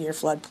 100-year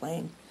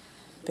floodplain.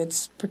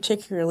 It's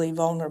particularly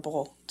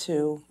vulnerable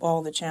to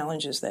all the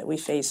challenges that we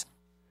face.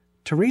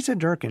 Teresa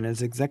Durkin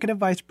is Executive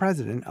Vice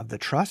President of the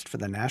Trust for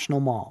the National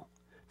Mall.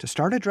 To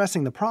start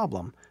addressing the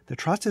problem, the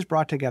Trust has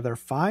brought together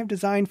 5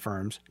 design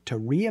firms to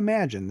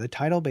reimagine the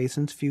tidal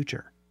basin's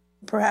future.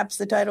 Perhaps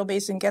the tidal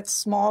basin gets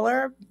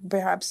smaller,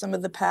 perhaps some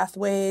of the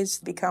pathways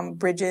become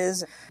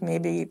bridges,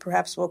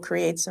 perhaps we'll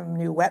create some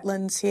new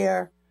wetlands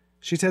here.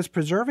 She says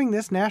preserving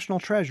this national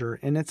treasure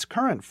in its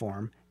current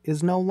form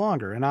is no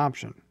longer an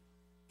option.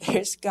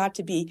 There's got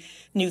to be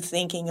new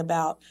thinking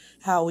about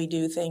how we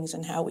do things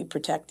and how we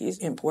protect these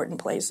important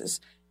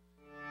places.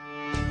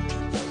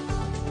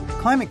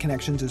 Climate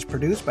Connections is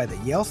produced by the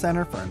Yale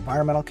Center for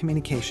Environmental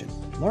Communication.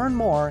 Learn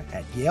more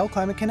at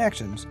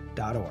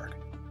yaleclimateconnections.org.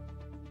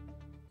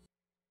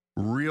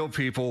 Real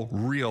people,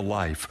 real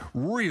life,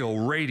 real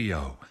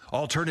radio.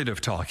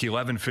 Alternative Talk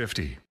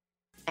 1150.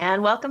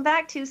 And welcome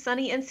back to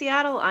Sunny in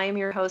Seattle. I am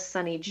your host,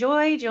 Sunny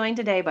Joy, joined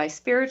today by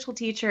spiritual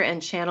teacher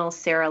and channel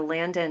Sarah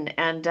Landon.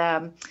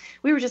 And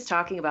we were just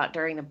talking about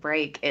during the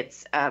break,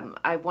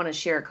 I want to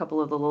share a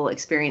couple of the little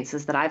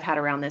experiences that I've had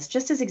around this,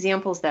 just as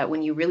examples that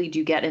when you really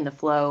do get in the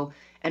flow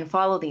and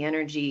follow the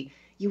energy,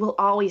 you will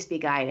always be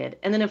guided.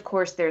 And then, of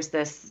course, there's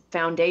this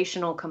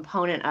foundational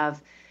component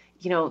of,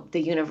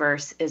 the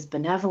universe is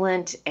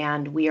benevolent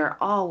and we are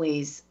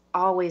always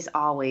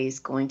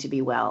going to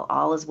be well.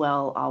 All is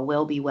well, all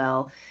will be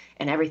well,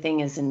 and everything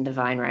is in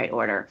divine right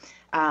order.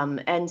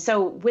 And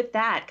so with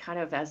that,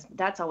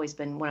 that's always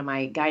been one of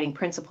my guiding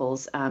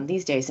principles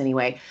these days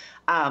anyway.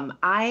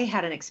 I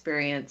had an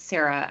experience,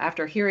 Sarah,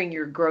 after hearing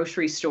your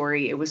grocery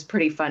story. It was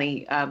pretty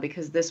funny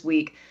because this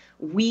week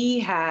we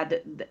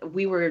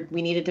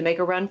needed to make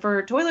a run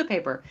for toilet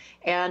paper.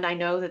 And I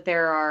know that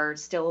there are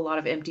still a lot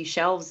of empty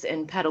shelves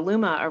in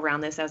Petaluma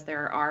around this, as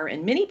there are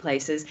in many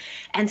places.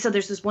 And so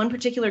there's this one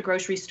particular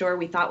grocery store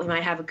we thought we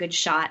might have a good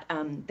shot.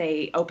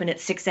 They open at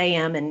 6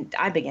 a.m. and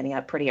I've been getting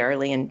up pretty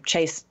early, and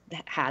Chase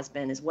has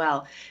been as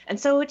well. And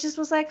so it just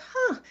was like,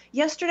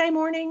 yesterday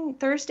morning,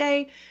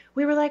 Thursday,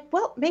 we were like,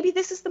 well, maybe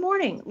this is the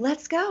morning.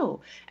 Let's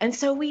go. And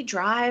so we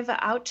drive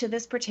out to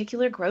this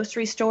particular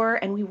grocery store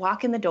and we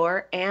walk in the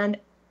door, and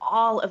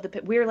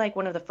we're like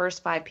one of the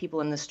first 5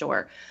 people in the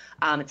store.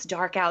 It's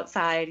dark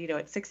outside,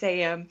 at 6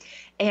 a.m.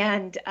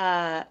 And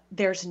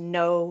there's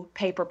no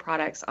paper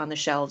products on the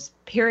shelves,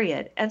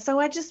 period. And so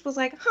I just was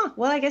like,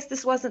 well, I guess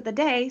this wasn't the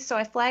day. So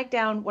I flagged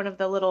down one of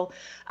the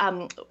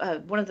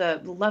one of the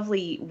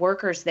lovely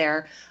workers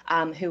there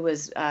who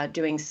was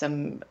doing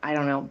some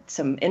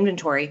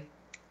inventory.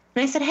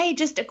 And I said, hey,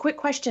 just a quick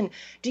question.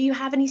 Do you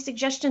have any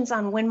suggestions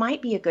on when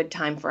might be a good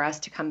time for us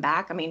to come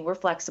back? I mean, we're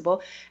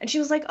flexible. And she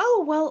was like,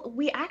 oh, well,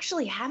 we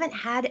actually haven't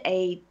had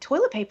a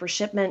toilet paper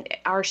shipment.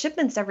 Our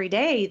shipments every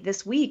day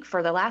this week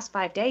for the last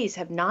 5 days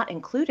have not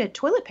included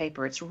toilet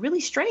paper. It's really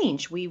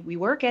strange. We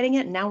were getting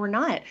it and now we're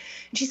not.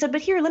 And she said,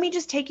 but here, let me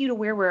just take you to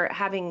where we're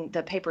having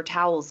the paper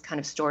towels kind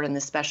of stored in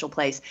this special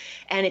place.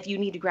 And if you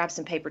need to grab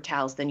some paper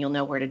towels, then you'll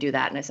know where to do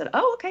that. And I said,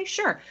 oh, okay,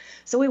 sure.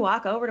 So we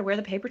walk over to where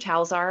the paper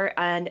towels are,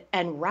 and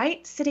right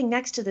sitting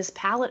next to this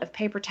pallet of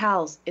paper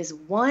towels is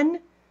one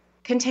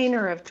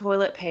container of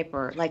toilet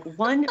paper, like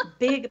one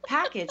big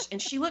package.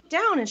 And she looked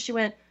down and she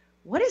went,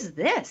 what is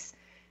this?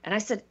 And I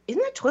said,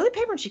 isn't that toilet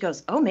paper? And she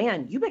goes, oh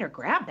man, you better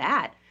grab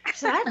that. She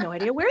said, I have no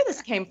idea where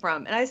this came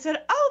from. And I said,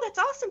 oh, that's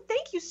awesome.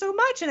 Thank you so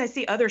much. And I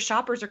see other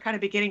shoppers are kind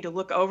of beginning to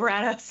look over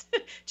at us.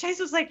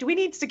 Chase was like, do we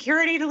need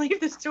security to leave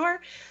the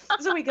store?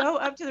 So we go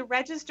up to the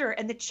register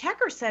and the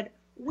checker said,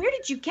 where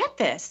did you get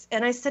this?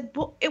 And I said,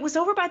 well, it was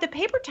over by the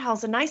paper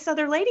towels. A nice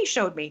other lady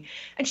showed me.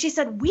 And she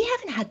said, we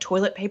haven't had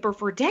toilet paper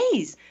for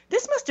days.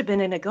 This must have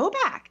been in a go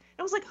back.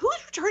 I was like,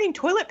 who's returning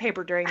toilet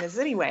paper during this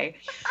anyway?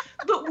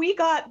 But we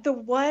got the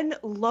one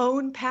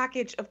lone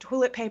package of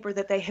toilet paper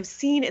that they have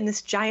seen in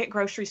this giant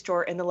grocery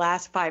store in the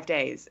last 5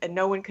 days, and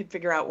no one could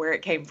figure out where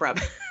it came from.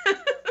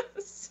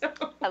 So,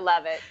 I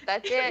love it.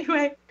 That's it.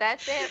 Anyway,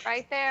 That's it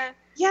right there.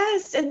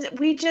 yes, and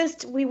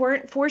we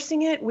weren't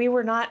forcing it. We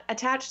were not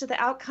attached to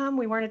the outcome.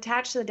 We weren't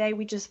attached to the day.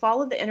 We just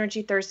followed the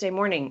energy Thursday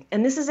morning.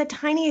 And this is a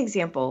tiny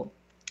example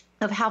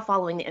of how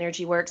following the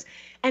energy works,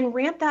 and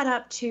ramp that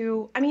up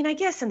to, I mean, I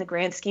guess in the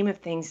grand scheme of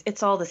things,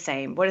 it's all the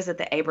same. What is it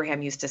that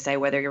Abraham used to say?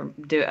 Whether you're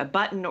do a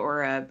button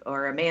or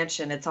a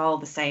mansion, it's all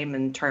the same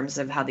in terms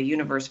of how the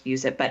universe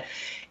views it. But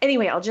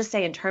anyway, I'll just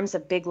say in terms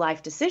of big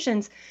life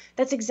decisions,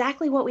 that's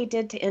exactly what we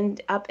did to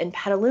end up in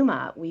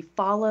Petaluma. We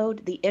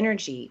followed the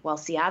energy. While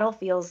Seattle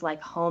feels like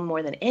home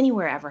more than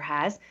anywhere ever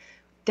has,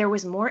 there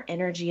was more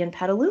energy in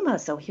Petaluma.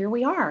 So here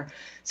we are.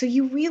 So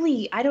you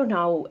really, I don't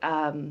know,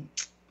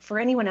 for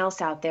anyone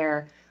else out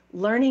there,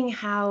 learning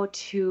how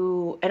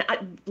to,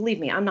 and believe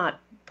me, I'm not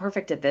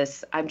perfect at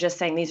this. I'm just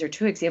saying these are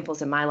two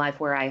examples in my life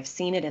where I've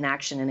seen it in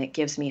action, and it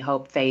gives me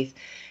hope, faith,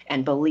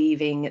 and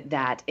believing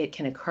that it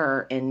can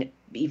occur in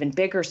even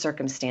bigger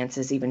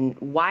circumstances, even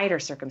wider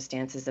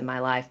circumstances in my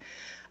life.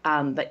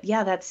 But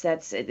yeah, that's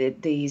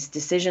it. These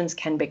decisions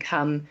can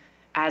become,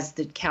 as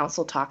the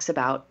council talks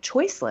about,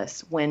 choiceless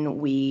when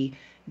we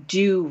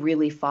do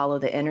really follow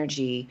the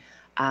energy,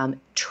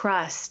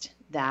 trust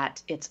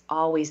that it's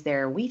always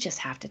there. We just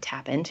have to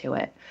tap into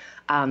it.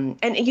 And,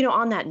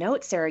 on that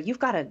note, Sarah, you've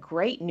got a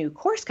great new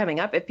course coming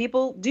up. If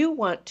people do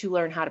want to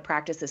learn how to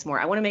practice this more,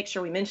 I want to make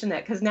sure we mention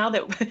that, because now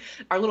that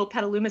our little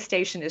Petaluma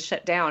station is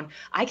shut down,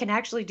 I can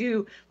actually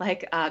do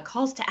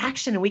calls to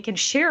action, and we can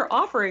share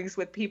offerings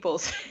with people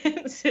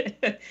since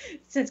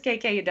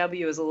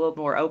KKW is a little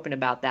more open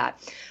about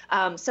that.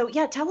 So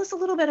yeah, tell us a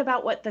little bit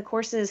about what the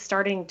course is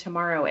starting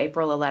tomorrow,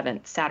 April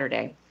 11th,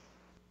 Saturday.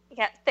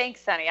 Yeah,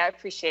 thanks, Sunny. I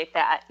appreciate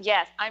that.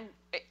 Yes,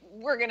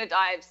 we're going to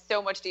dive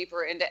so much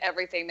deeper into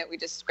everything that we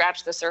just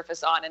scratched the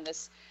surface on in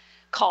this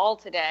call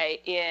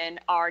today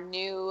in our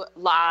new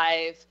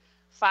live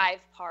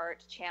 5-part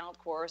channeled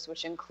course,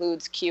 which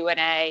includes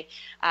Q&A,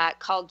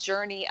 called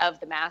Journey of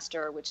the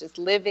Master, which is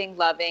living,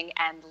 loving,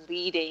 and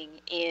leading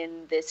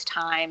in this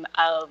time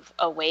of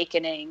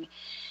awakening.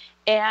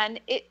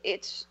 And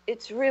it's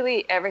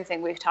really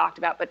everything we've talked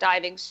about, but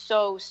diving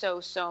so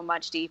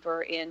much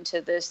deeper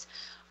into this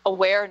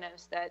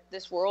awareness that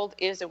this world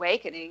is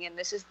awakening, and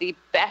this is the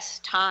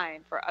best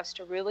time for us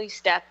to really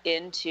step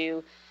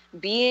into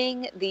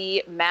being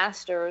the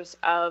masters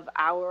of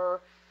our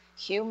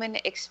human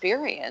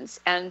experience,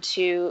 and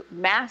to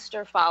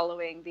master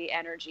following the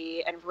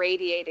energy and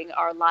radiating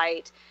our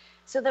light,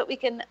 so that we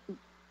can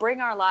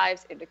bring our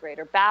lives into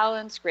greater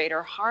balance,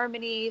 greater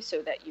harmony,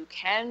 so that you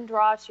can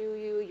draw to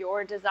you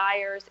your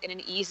desires in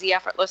an easy,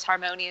 effortless,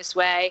 harmonious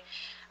way.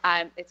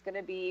 It's going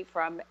to be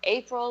from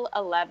April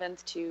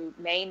 11th to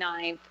May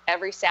 9th,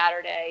 every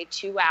Saturday,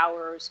 2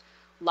 hours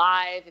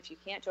live. If you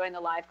can't join the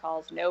live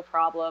calls, no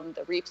problem.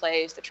 The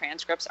replays, the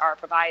transcripts are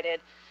provided.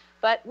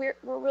 But we're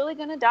really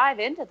going to dive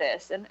into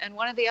this. And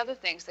one of the other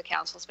things the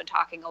council's been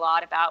talking a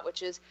lot about,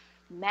 which is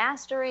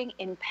mastering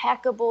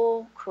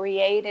impeccable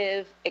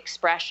creative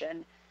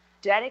expression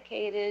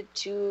dedicated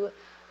to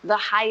the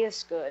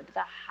highest good,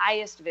 the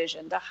highest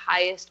vision, the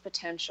highest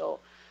potential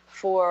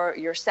for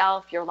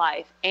yourself, your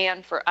life,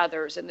 and for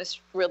others. And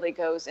this really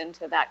goes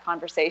into that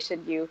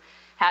conversation you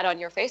had on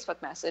your Facebook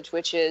message,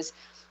 which is,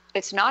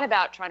 it's not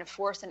about trying to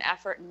force an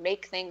effort and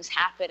make things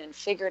happen and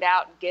figure it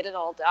out and get it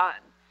all done.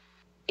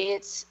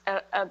 It's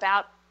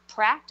about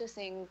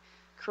practicing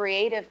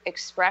creative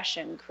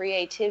expression,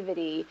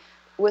 creativity,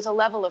 with a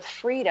level of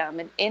freedom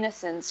and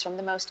innocence from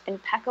the most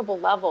impeccable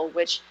level,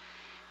 which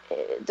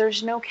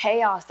there's no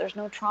chaos, there's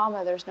no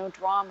trauma, there's no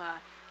drama.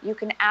 You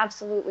can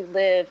absolutely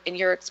live in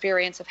your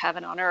experience of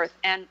heaven on earth.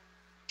 And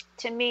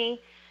to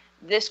me,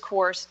 this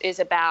course is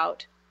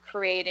about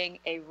creating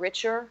a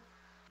richer,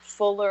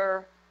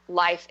 fuller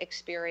life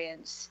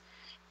experience.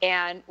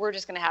 And we're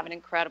just going to have an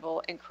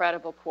incredible,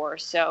 incredible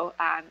course. So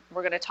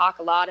we're going to talk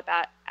a lot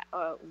about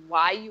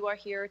why you are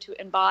here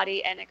to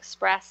embody and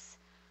express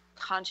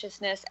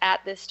consciousness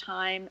at this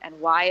time, and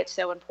why it's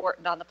so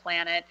important on the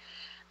planet.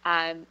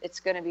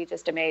 It's going to be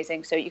just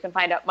amazing. So you can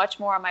find out much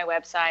more on my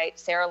website,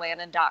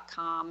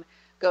 sarahlandon.com.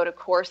 Go to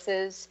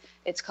courses.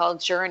 It's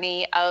called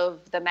Journey of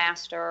the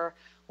Master.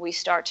 We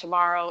start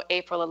tomorrow,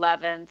 April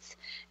 11th.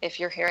 If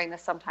you're hearing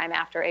this sometime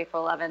after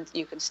April 11th,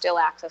 you can still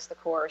access the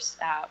course.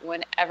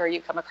 Whenever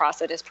you come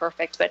across it is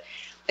perfect. But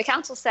the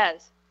council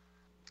says,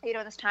 in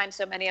this time,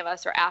 so many of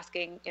us are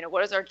asking,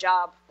 what is our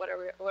job? What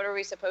are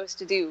we supposed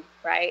to do,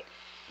 right?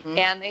 Mm-hmm.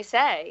 And they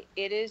say,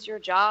 it is your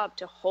job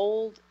to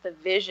hold the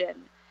vision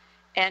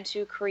and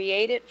to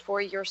create it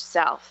for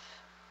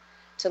yourself,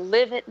 to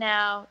live it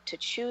now, to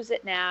choose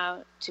it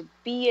now, to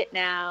be it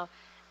now,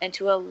 and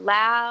to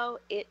allow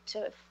it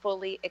to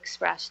fully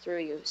express through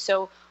you.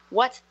 So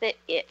what's the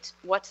it?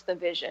 What's the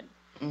vision?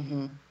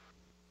 Mm-hmm.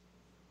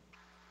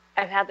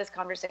 I've had this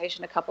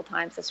conversation a couple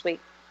times this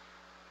week.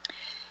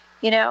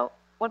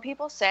 when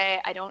people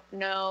say, I don't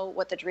know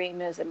what the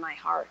dream is in my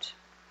heart,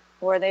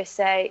 or they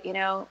say,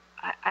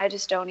 I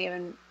just don't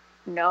even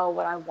know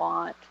what I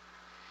want.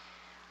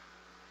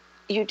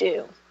 You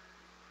do.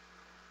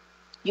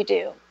 You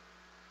do.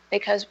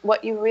 Because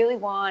what you really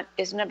want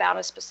isn't about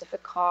a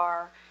specific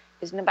car,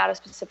 isn't about a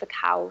specific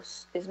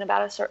house, isn't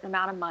about a certain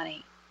amount of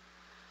money.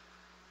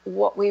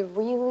 What we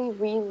really,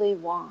 really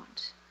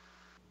want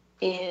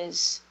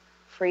is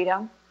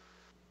freedom,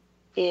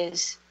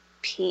 is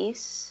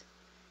peace,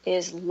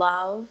 is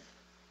love,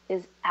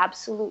 is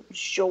absolute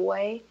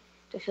joy,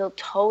 to feel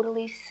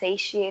totally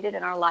satiated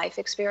in our life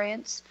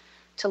experience,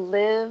 to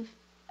live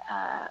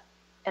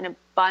an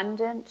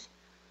abundant,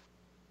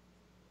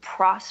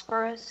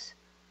 prosperous,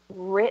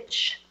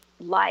 rich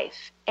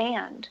life.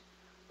 And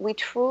we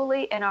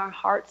truly, in our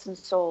hearts and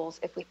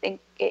souls,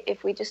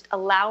 if we just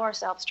allow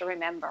ourselves to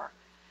remember,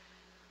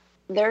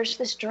 there's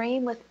this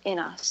dream within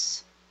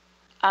us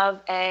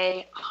of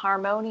a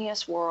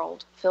harmonious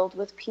world filled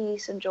with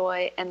peace and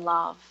joy and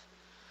love,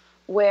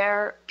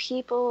 where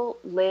people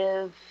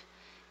live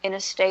in a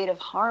state of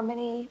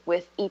harmony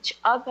with each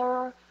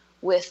other,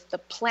 with the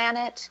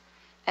planet,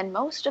 and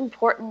most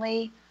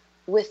importantly,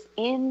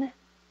 within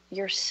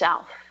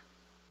yourself.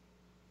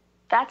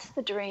 That's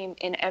the dream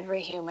in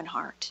every human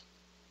heart.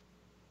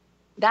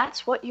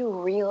 That's what you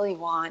really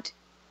want,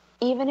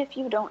 even if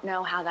you don't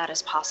know how that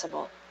is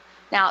possible.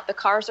 Now, the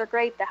cars are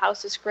great, the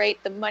house is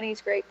great, the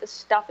money's great, the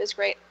stuff is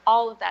great,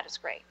 all of that is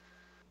great.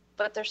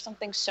 But there's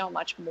something so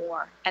much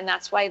more. And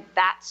that's why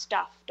that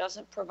stuff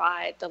doesn't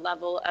provide the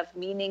level of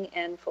meaning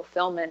and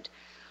fulfillment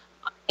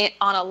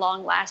on a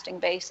long-lasting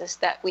basis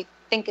that we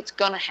think it's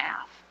going to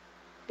have.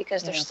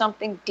 Because there's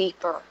something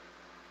deeper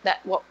that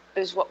what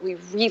we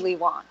really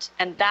want.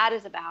 And that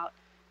is about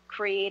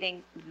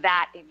creating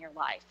that in your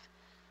life.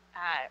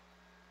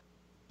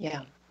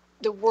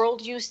 The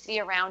world you see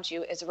around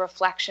you is a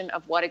reflection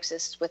of what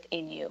exists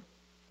within you.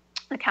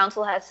 The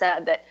council has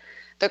said that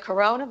the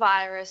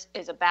coronavirus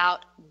is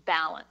about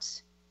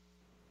balance.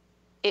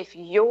 If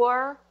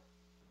your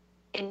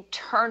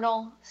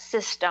internal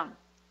system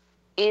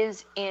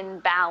is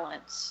in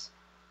balance,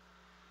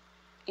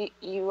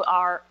 you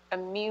are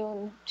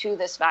immune to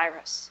this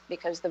virus,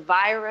 because the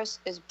virus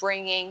is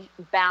bringing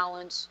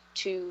balance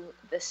to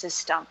the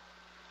system.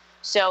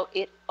 So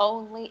it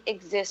only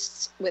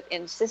exists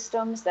within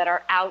systems that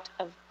are out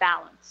of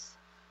balance.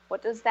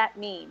 What does that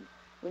mean?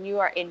 When you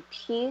are in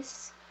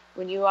peace,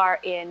 when you are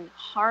in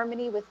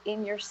harmony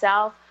within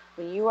yourself,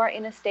 when you are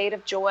in a state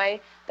of joy,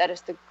 that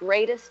is the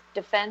greatest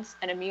defense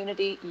and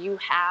immunity you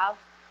have.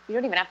 You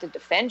don't even have to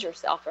defend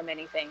yourself from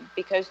anything,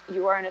 because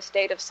you are in a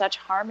state of such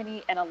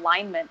harmony and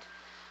alignment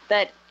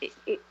that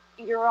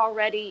you're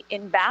already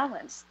in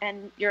balance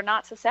and you're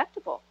not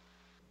susceptible.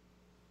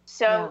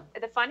 So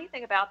the funny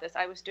thing about this,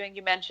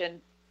 you mentioned,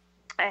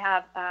 I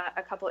have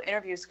a couple of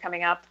interviews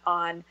coming up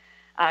on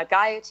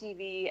Gaia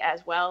TV,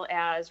 as well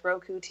as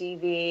Roku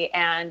TV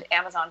and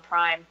Amazon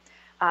Prime,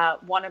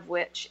 one of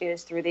which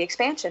is through the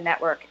Expansion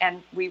Network.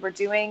 And we were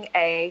doing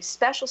a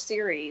special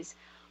series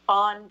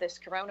on this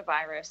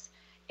coronavirus.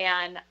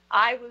 And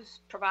I was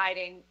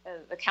providing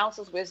the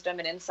council's wisdom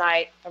and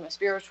insight from a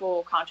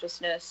spiritual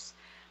consciousness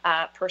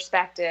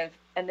perspective.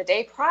 And the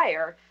day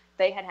prior,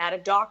 they had a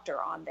doctor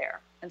on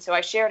there. And so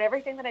I shared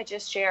everything that I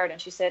just shared. And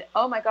she said,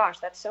 oh my gosh,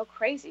 that's so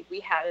crazy.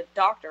 We had a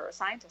doctor, a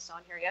scientist on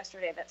here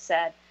yesterday that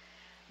said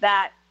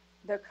that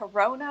the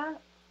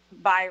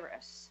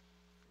coronavirus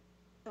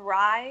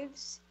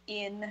thrives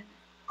in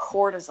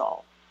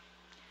cortisol.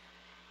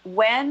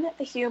 When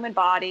the human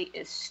body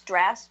is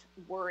stressed,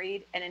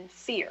 worried, and in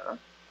fear,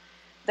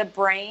 the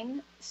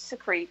brain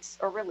secretes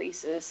or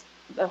releases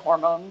the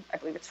hormone, I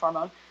believe it's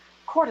hormone,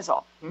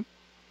 cortisol. Mm-hmm.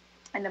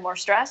 And the more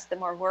stressed, the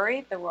more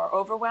worried, the more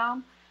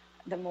overwhelmed,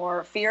 the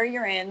more fear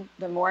you're in,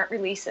 the more it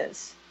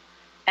releases.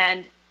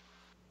 And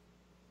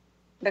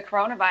the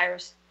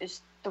coronavirus is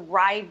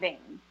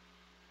thriving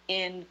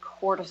in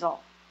cortisol.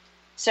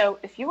 So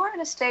if you are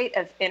in a state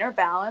of inner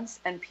balance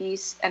and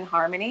peace and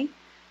harmony,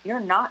 you're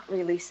not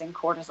releasing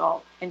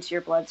cortisol into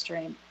your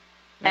bloodstream.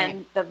 Right.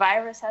 And the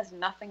virus has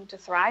nothing to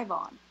thrive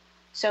on.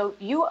 So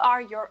you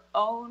are your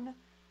own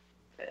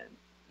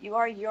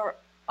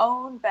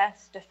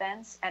best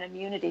defense and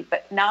immunity,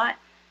 but not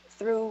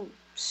through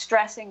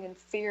stressing and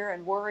fear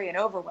and worry and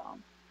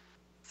overwhelm,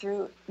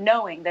 through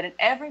knowing that in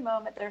every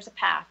moment there's a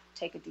path.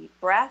 Take a deep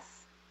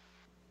breath,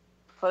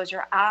 close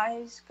your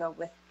eyes, go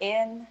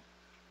within,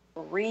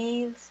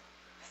 breathe,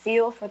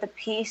 feel for the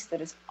peace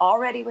that is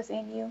already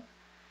within you,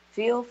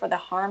 feel for the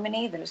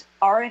harmony that is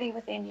already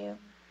within you,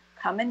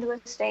 come into a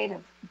state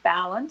of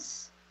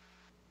balance,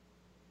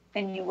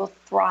 and you will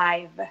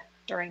thrive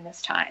during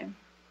this time.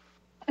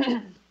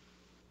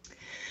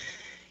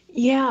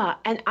 Yeah,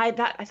 and I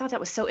thought that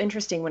was so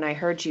interesting when I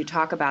heard you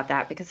talk about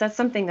that, because that's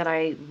something that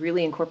I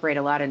really incorporate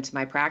a lot into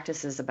my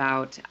practices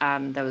about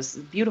those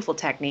beautiful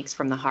techniques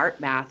from the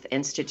HeartMath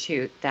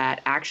Institute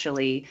that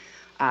actually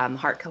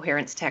heart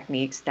coherence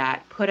techniques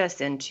that put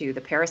us into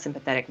the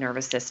parasympathetic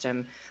nervous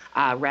system,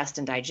 rest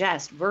and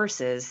digest,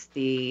 versus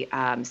the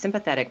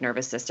sympathetic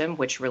nervous system,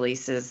 which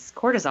releases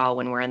cortisol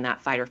when we're in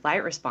that fight or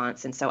flight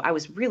response. And so I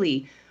was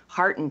really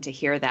heartened to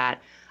hear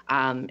that.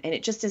 And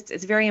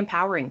it's very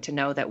empowering to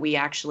know that we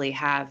actually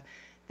have,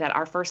 that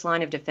our first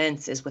line of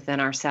defense is within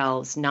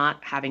ourselves, not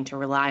having to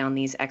rely on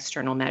these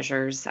external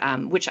measures,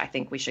 which I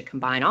think we should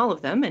combine all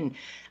of them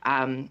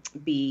and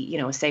be,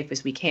 as safe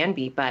as we can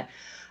be. But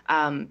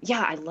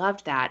I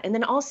loved that. And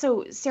then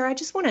also, Sarah, I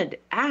just wanted to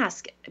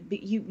ask,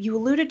 you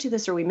alluded to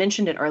this, or we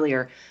mentioned it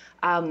earlier.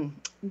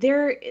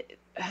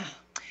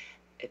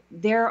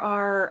 There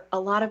are a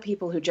lot of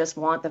people who just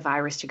want the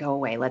virus to go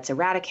away. Let's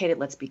eradicate it.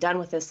 Let's be done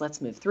with this. Let's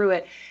move through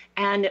it.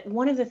 And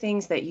one of the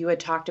things that you had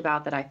talked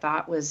about that I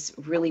thought was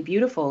really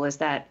beautiful is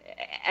that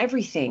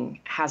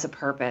everything has a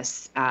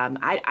purpose.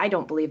 I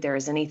don't believe there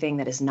is anything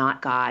that is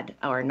not God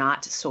or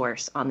not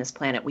source on this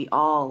planet.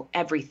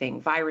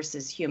 Everything,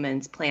 viruses,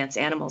 humans, plants,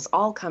 animals,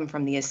 all come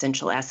from the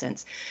essential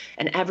essence.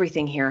 And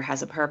everything here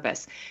has a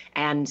purpose.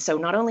 And so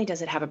not only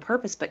does it have a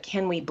purpose, but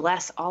can we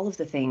bless all of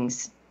the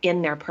things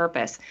in their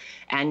purpose?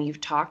 And you've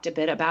talked a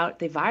bit about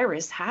the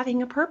virus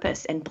having a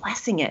purpose and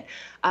blessing it.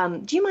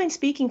 Do you mind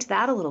speaking to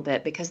that a little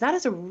bit? Because that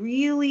is a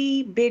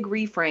really big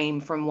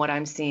reframe from what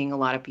I'm seeing a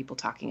lot of people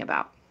talking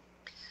about.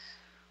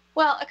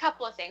 Well, a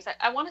couple of things.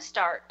 I want to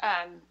start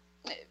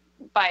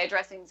by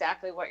addressing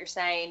exactly what you're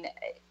saying,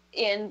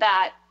 in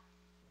that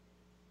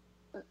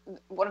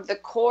one of the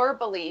core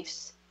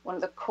beliefs, one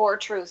of the core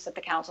truths that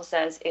the council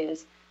says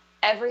is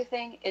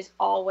everything is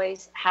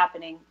always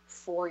happening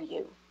for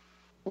you.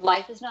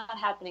 Life is not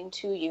happening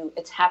to you,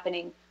 it's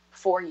happening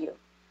for you.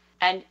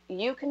 And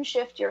you can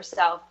shift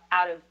yourself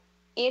out of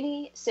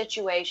any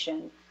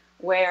situation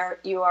where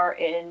you are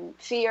in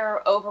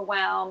fear,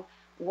 overwhelm,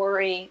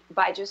 worry,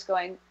 by just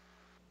going,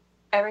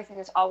 everything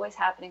is always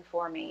happening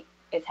for me.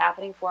 It's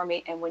happening for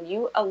me. And when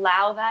you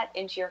allow that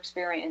into your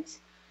experience,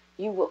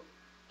 you will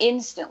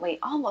instantly,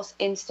 almost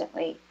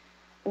instantly,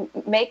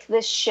 make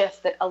this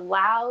shift that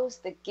allows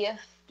the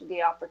gift,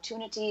 the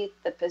opportunity,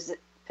 the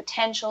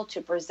potential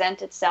to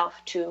present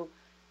itself to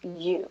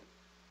you.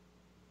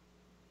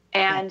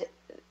 And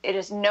it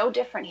is no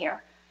different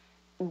here.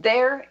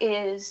 There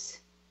is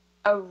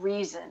a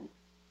reason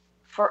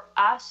for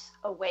us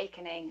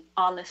awakening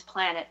on this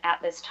planet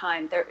at this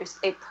time. There is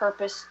a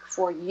purpose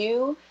for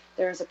you.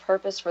 There is a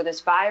purpose for this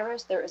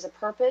virus. There is a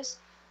purpose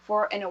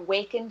for an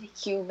awakened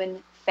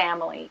human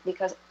family,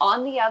 because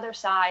on the other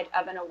side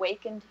of an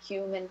awakened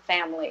human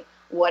family,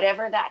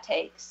 whatever that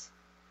takes,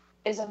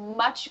 is a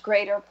much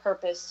greater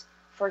purpose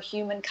for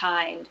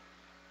humankind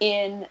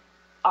in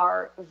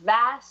our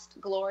vast,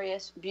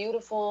 glorious,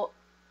 beautiful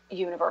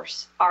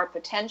universe. Our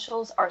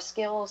potentials, our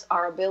skills,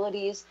 our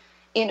abilities,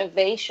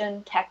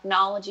 innovation,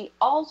 technology,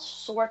 all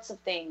sorts of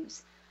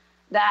things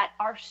that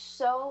are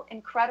so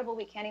incredible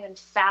we can't even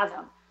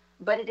fathom,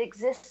 but it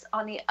exists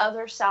on the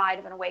other side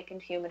of an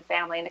awakened human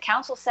family. And the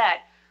council said,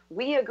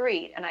 we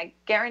agreed, and I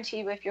guarantee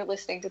you if you're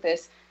listening to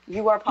this,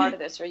 you are part of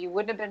this, or you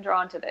wouldn't have been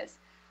drawn to this.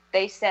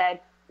 They said,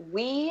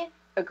 we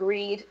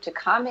agreed to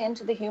come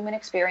into the human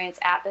experience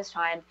at this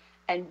time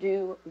and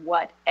do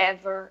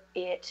whatever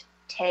it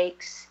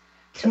takes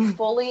to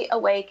fully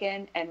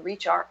awaken and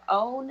reach our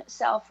own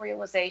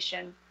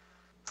self-realization,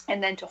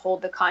 and then to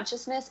hold the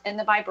consciousness and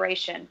the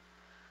vibration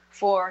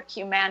for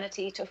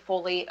humanity to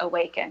fully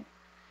awaken.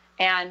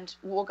 And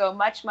we'll go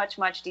much, much,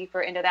 much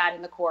deeper into that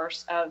in the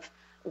course of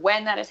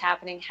when that is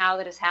happening, how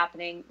that is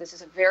happening. This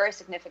is a very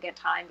significant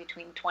time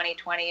between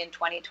 2020 and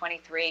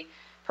 2023,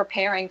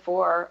 preparing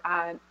for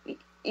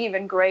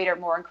even greater,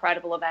 more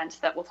incredible events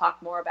that we'll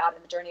talk more about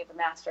in the Journey of the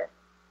Master.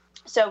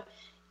 So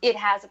it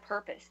has a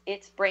purpose.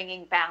 It's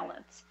bringing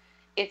balance.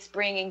 It's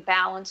bringing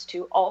balance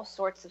to all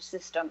sorts of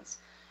systems,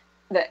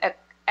 the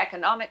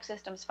economic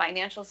systems,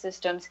 financial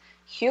systems,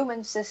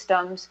 human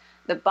systems,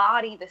 the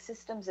body, the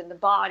systems in the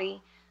body.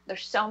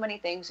 There's so many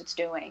things it's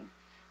doing.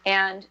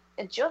 And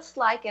just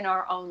like in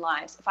our own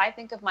lives, if I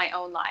think of my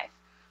own life,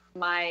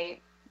 my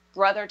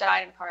brother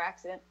died in a car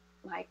accident,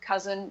 my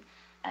cousin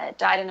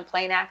died in a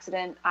plane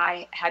accident,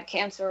 I had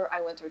cancer,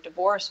 I went through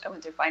divorce, I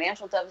went through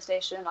financial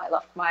devastation, I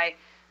left my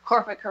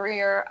corporate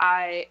career,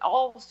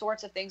 all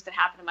sorts of things that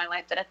happened in my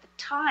life that at the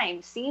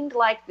time seemed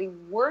like the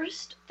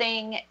worst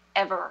thing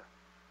ever.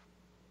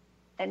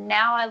 And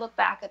now I look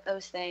back at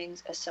those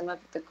things as some of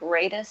the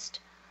greatest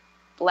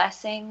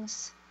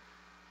blessings,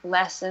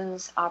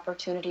 lessons,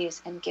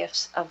 opportunities, and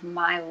gifts of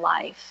my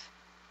life.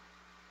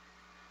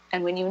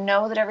 And when you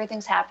know that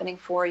everything's happening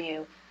for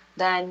you,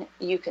 then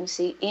you can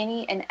see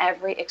any and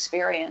every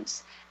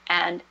experience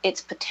and its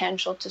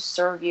potential to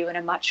serve you in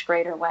a much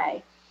greater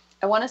way.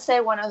 I want to say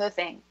one other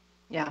thing.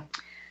 Yeah.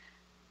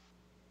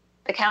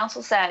 The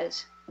council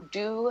says,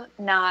 do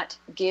not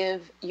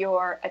give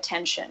your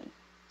attention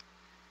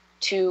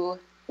to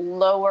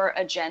lower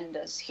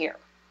agendas here.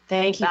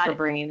 Thank you for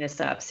bringing this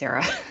up,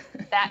 Sarah.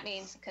 That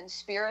means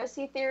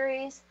conspiracy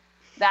theories.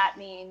 That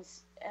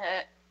means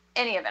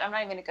any of it. I'm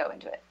not even going to go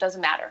into it.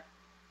 Doesn't matter.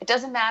 It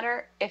doesn't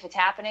matter if it's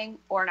happening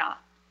or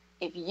not.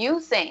 If you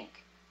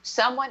think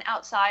someone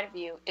outside of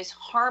you is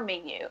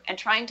harming you and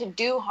trying to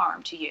do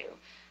harm to you,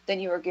 then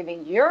you are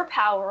giving your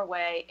power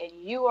away and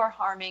you are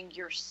harming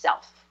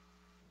yourself.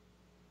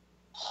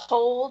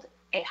 Hold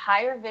a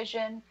higher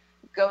vision,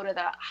 go to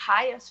the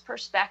highest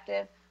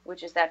perspective,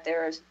 which is that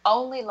there is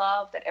only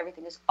love, that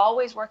everything is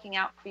always working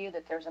out for you,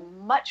 that there's a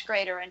much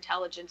greater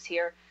intelligence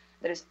here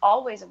that is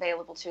always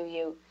available to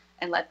you,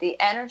 and let the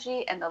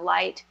energy and the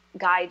light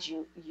guide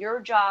you. Your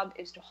job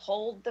is to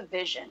hold the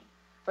vision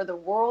for the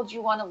world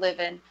you want to live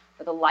in,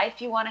 for the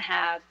life you want to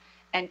have,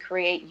 and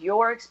create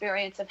your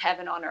experience of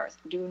heaven on earth.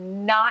 Do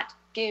not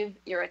give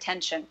your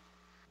attention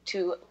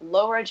to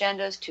lower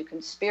agendas, to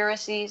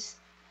conspiracies.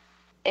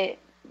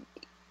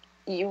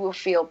 You will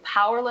feel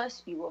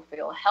powerless, you will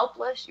feel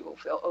helpless, you will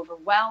feel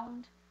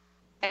overwhelmed,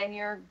 and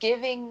you're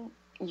giving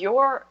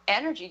your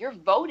energy, you're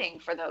voting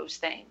for those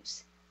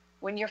things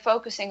when you're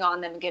focusing on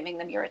them, giving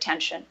them your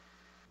attention.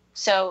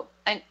 So,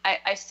 and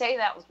I say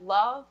that with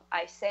love,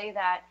 I say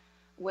that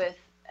with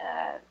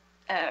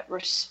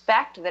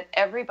respect that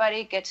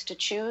everybody gets to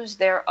choose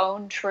their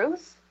own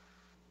truth.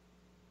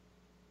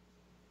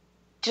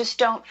 Just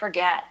don't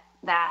forget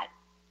that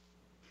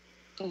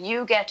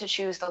you get to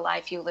choose the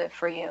life you live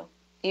for you.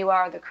 You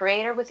are the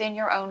creator within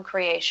your own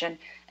creation.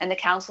 And the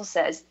council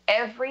says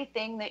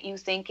everything that you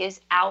think is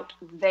out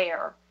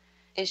there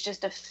is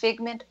just a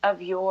figment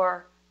of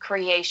your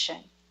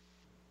creation.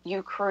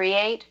 You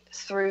create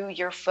through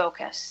your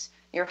focus.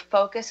 Your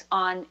focus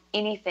on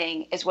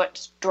anything is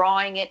what's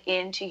drawing it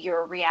into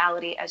your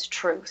reality as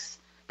truth.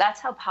 That's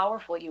how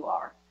powerful you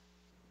are.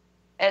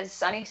 As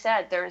Sunny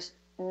said, there's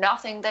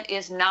nothing that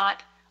is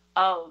not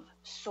of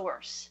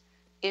source,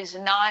 is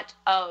not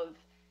of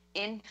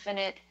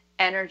infinite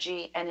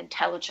energy and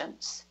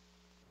intelligence.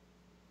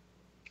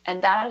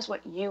 And that is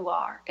what you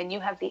are. And you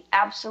have the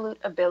absolute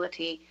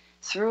ability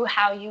through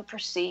how you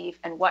perceive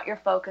and what you're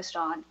focused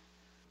on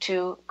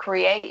to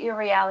create your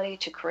reality,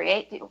 to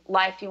create the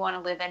life you want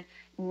to live in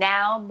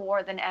now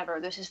more than ever.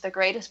 This is the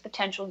greatest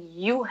potential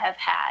you have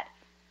had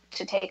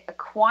to take a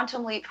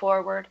quantum leap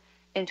forward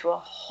into a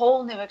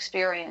whole new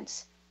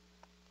experience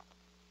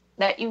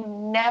that you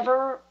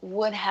never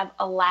would have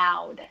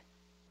allowed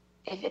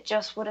if it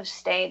just would have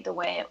stayed the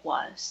way it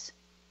was.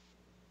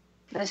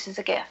 This is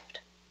a gift.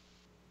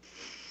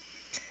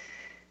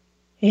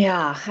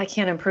 Yeah, I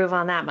can't improve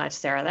on that much,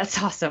 Sarah.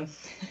 That's awesome.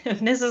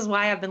 This is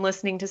why I've been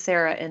listening to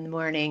Sarah in the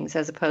mornings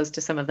as opposed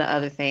to some of the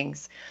other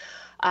things.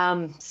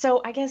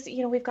 So I guess,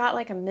 we've got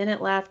like a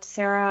minute left,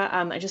 Sarah.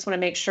 I just want to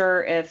make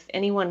sure if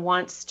anyone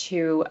wants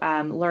to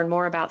learn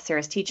more about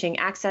Sarah's teaching,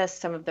 access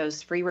some of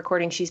those free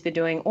recordings she's been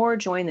doing, or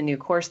join the new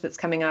course that's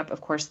coming up.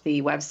 Of course,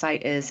 the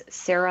website is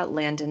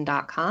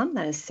sarahlandon.com.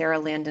 That is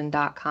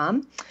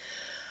sarahlandon.com.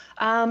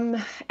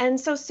 And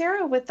so,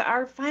 Sarah, with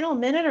our final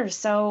minute or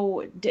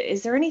so,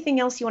 is there anything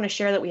else you want to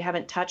share that we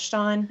haven't touched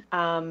on?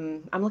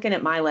 I'm looking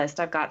at my list.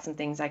 I've got some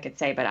things I could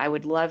say, but I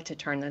would love to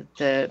turn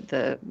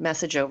the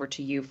message over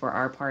to you for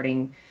our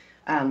parting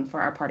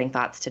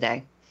thoughts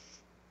today.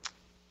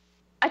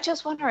 I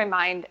just want to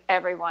remind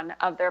everyone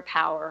of their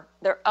power,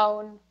 their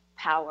own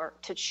power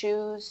to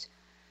choose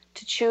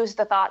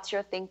the thoughts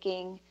you're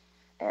thinking.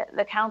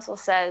 The council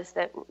says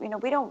that,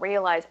 we don't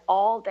realize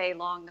all day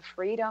long the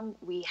freedom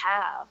we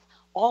have,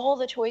 all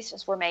the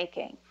choices we're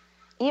making.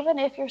 Even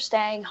if you're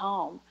staying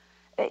home,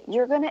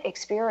 you're going to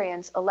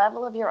experience a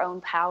level of your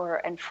own power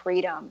and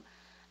freedom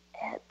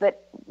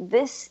that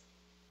this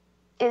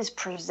is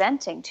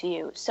presenting to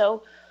you.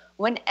 So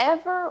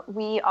whenever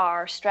we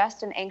are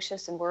stressed and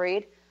anxious and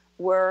worried,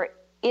 we're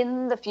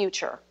in the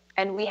future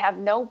and we have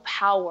no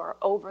power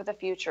over the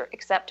future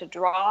except to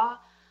draw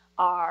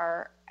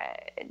our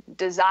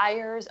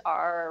desires,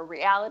 our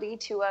reality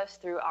to us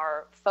through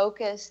our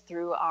focus,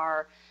 through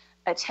our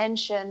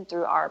attention,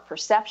 through our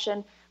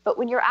perception. But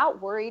when you're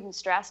out worried and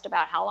stressed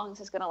about how long this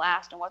is going to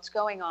last and what's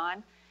going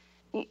on,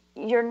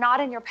 you're not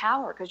in your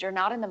power because you're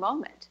not in the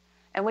moment.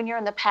 And when you're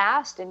in the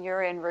past and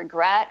you're in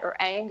regret or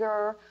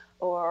anger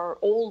or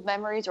old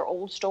memories or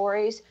old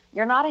stories,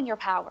 you're not in your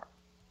power.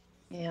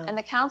 Yeah. And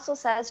the council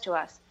says to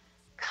us,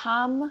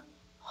 come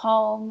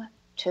home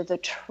to the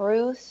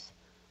truth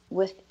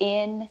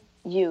within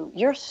you.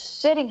 You're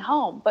sitting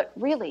home, but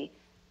really,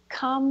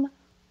 come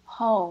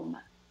home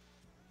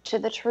to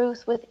the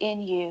truth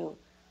within you,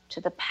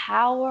 to the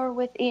power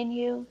within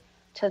you,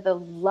 to the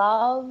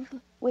love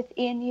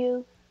within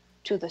you,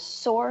 to the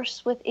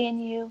source within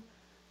you,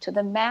 to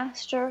the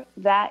master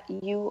that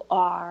you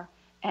are,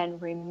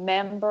 and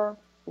remember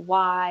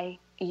why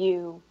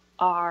you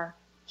are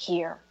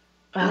here.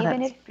 Oh,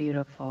 even that's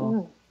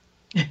beautiful.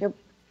 Your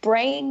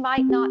brain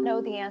might not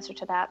know the answer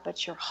to that,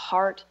 but your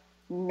heart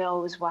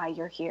knows why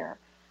you're here.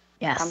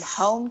 Yes. Come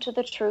home to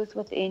the truth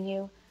within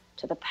you,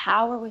 to the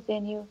power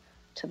within you,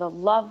 to the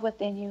love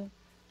within you,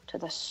 to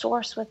the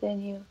source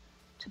within you,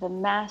 to the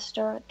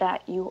master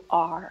that you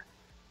are,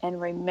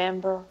 and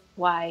remember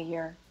why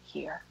you're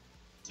here.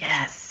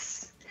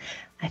 Yes.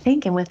 I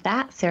think, and with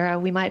that, Sarah,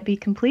 we might be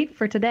complete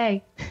for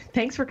today.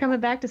 Thanks for coming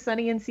back to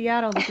Sunny in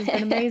Seattle. This has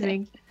been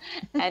amazing.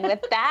 And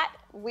with that,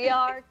 we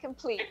are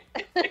complete.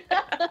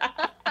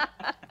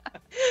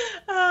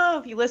 Oh,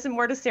 if you listen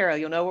more to Sarah,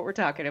 you'll know what we're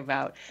talking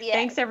about. Yes,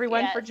 Thanks,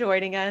 everyone, for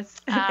joining us.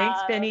 Thanks,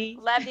 Benny.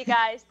 Love you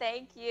guys.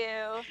 Thank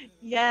you.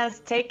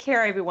 Yes, take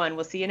care, everyone.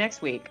 We'll see you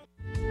next week.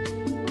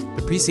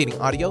 The preceding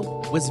audio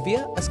was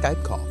via a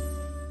Skype call.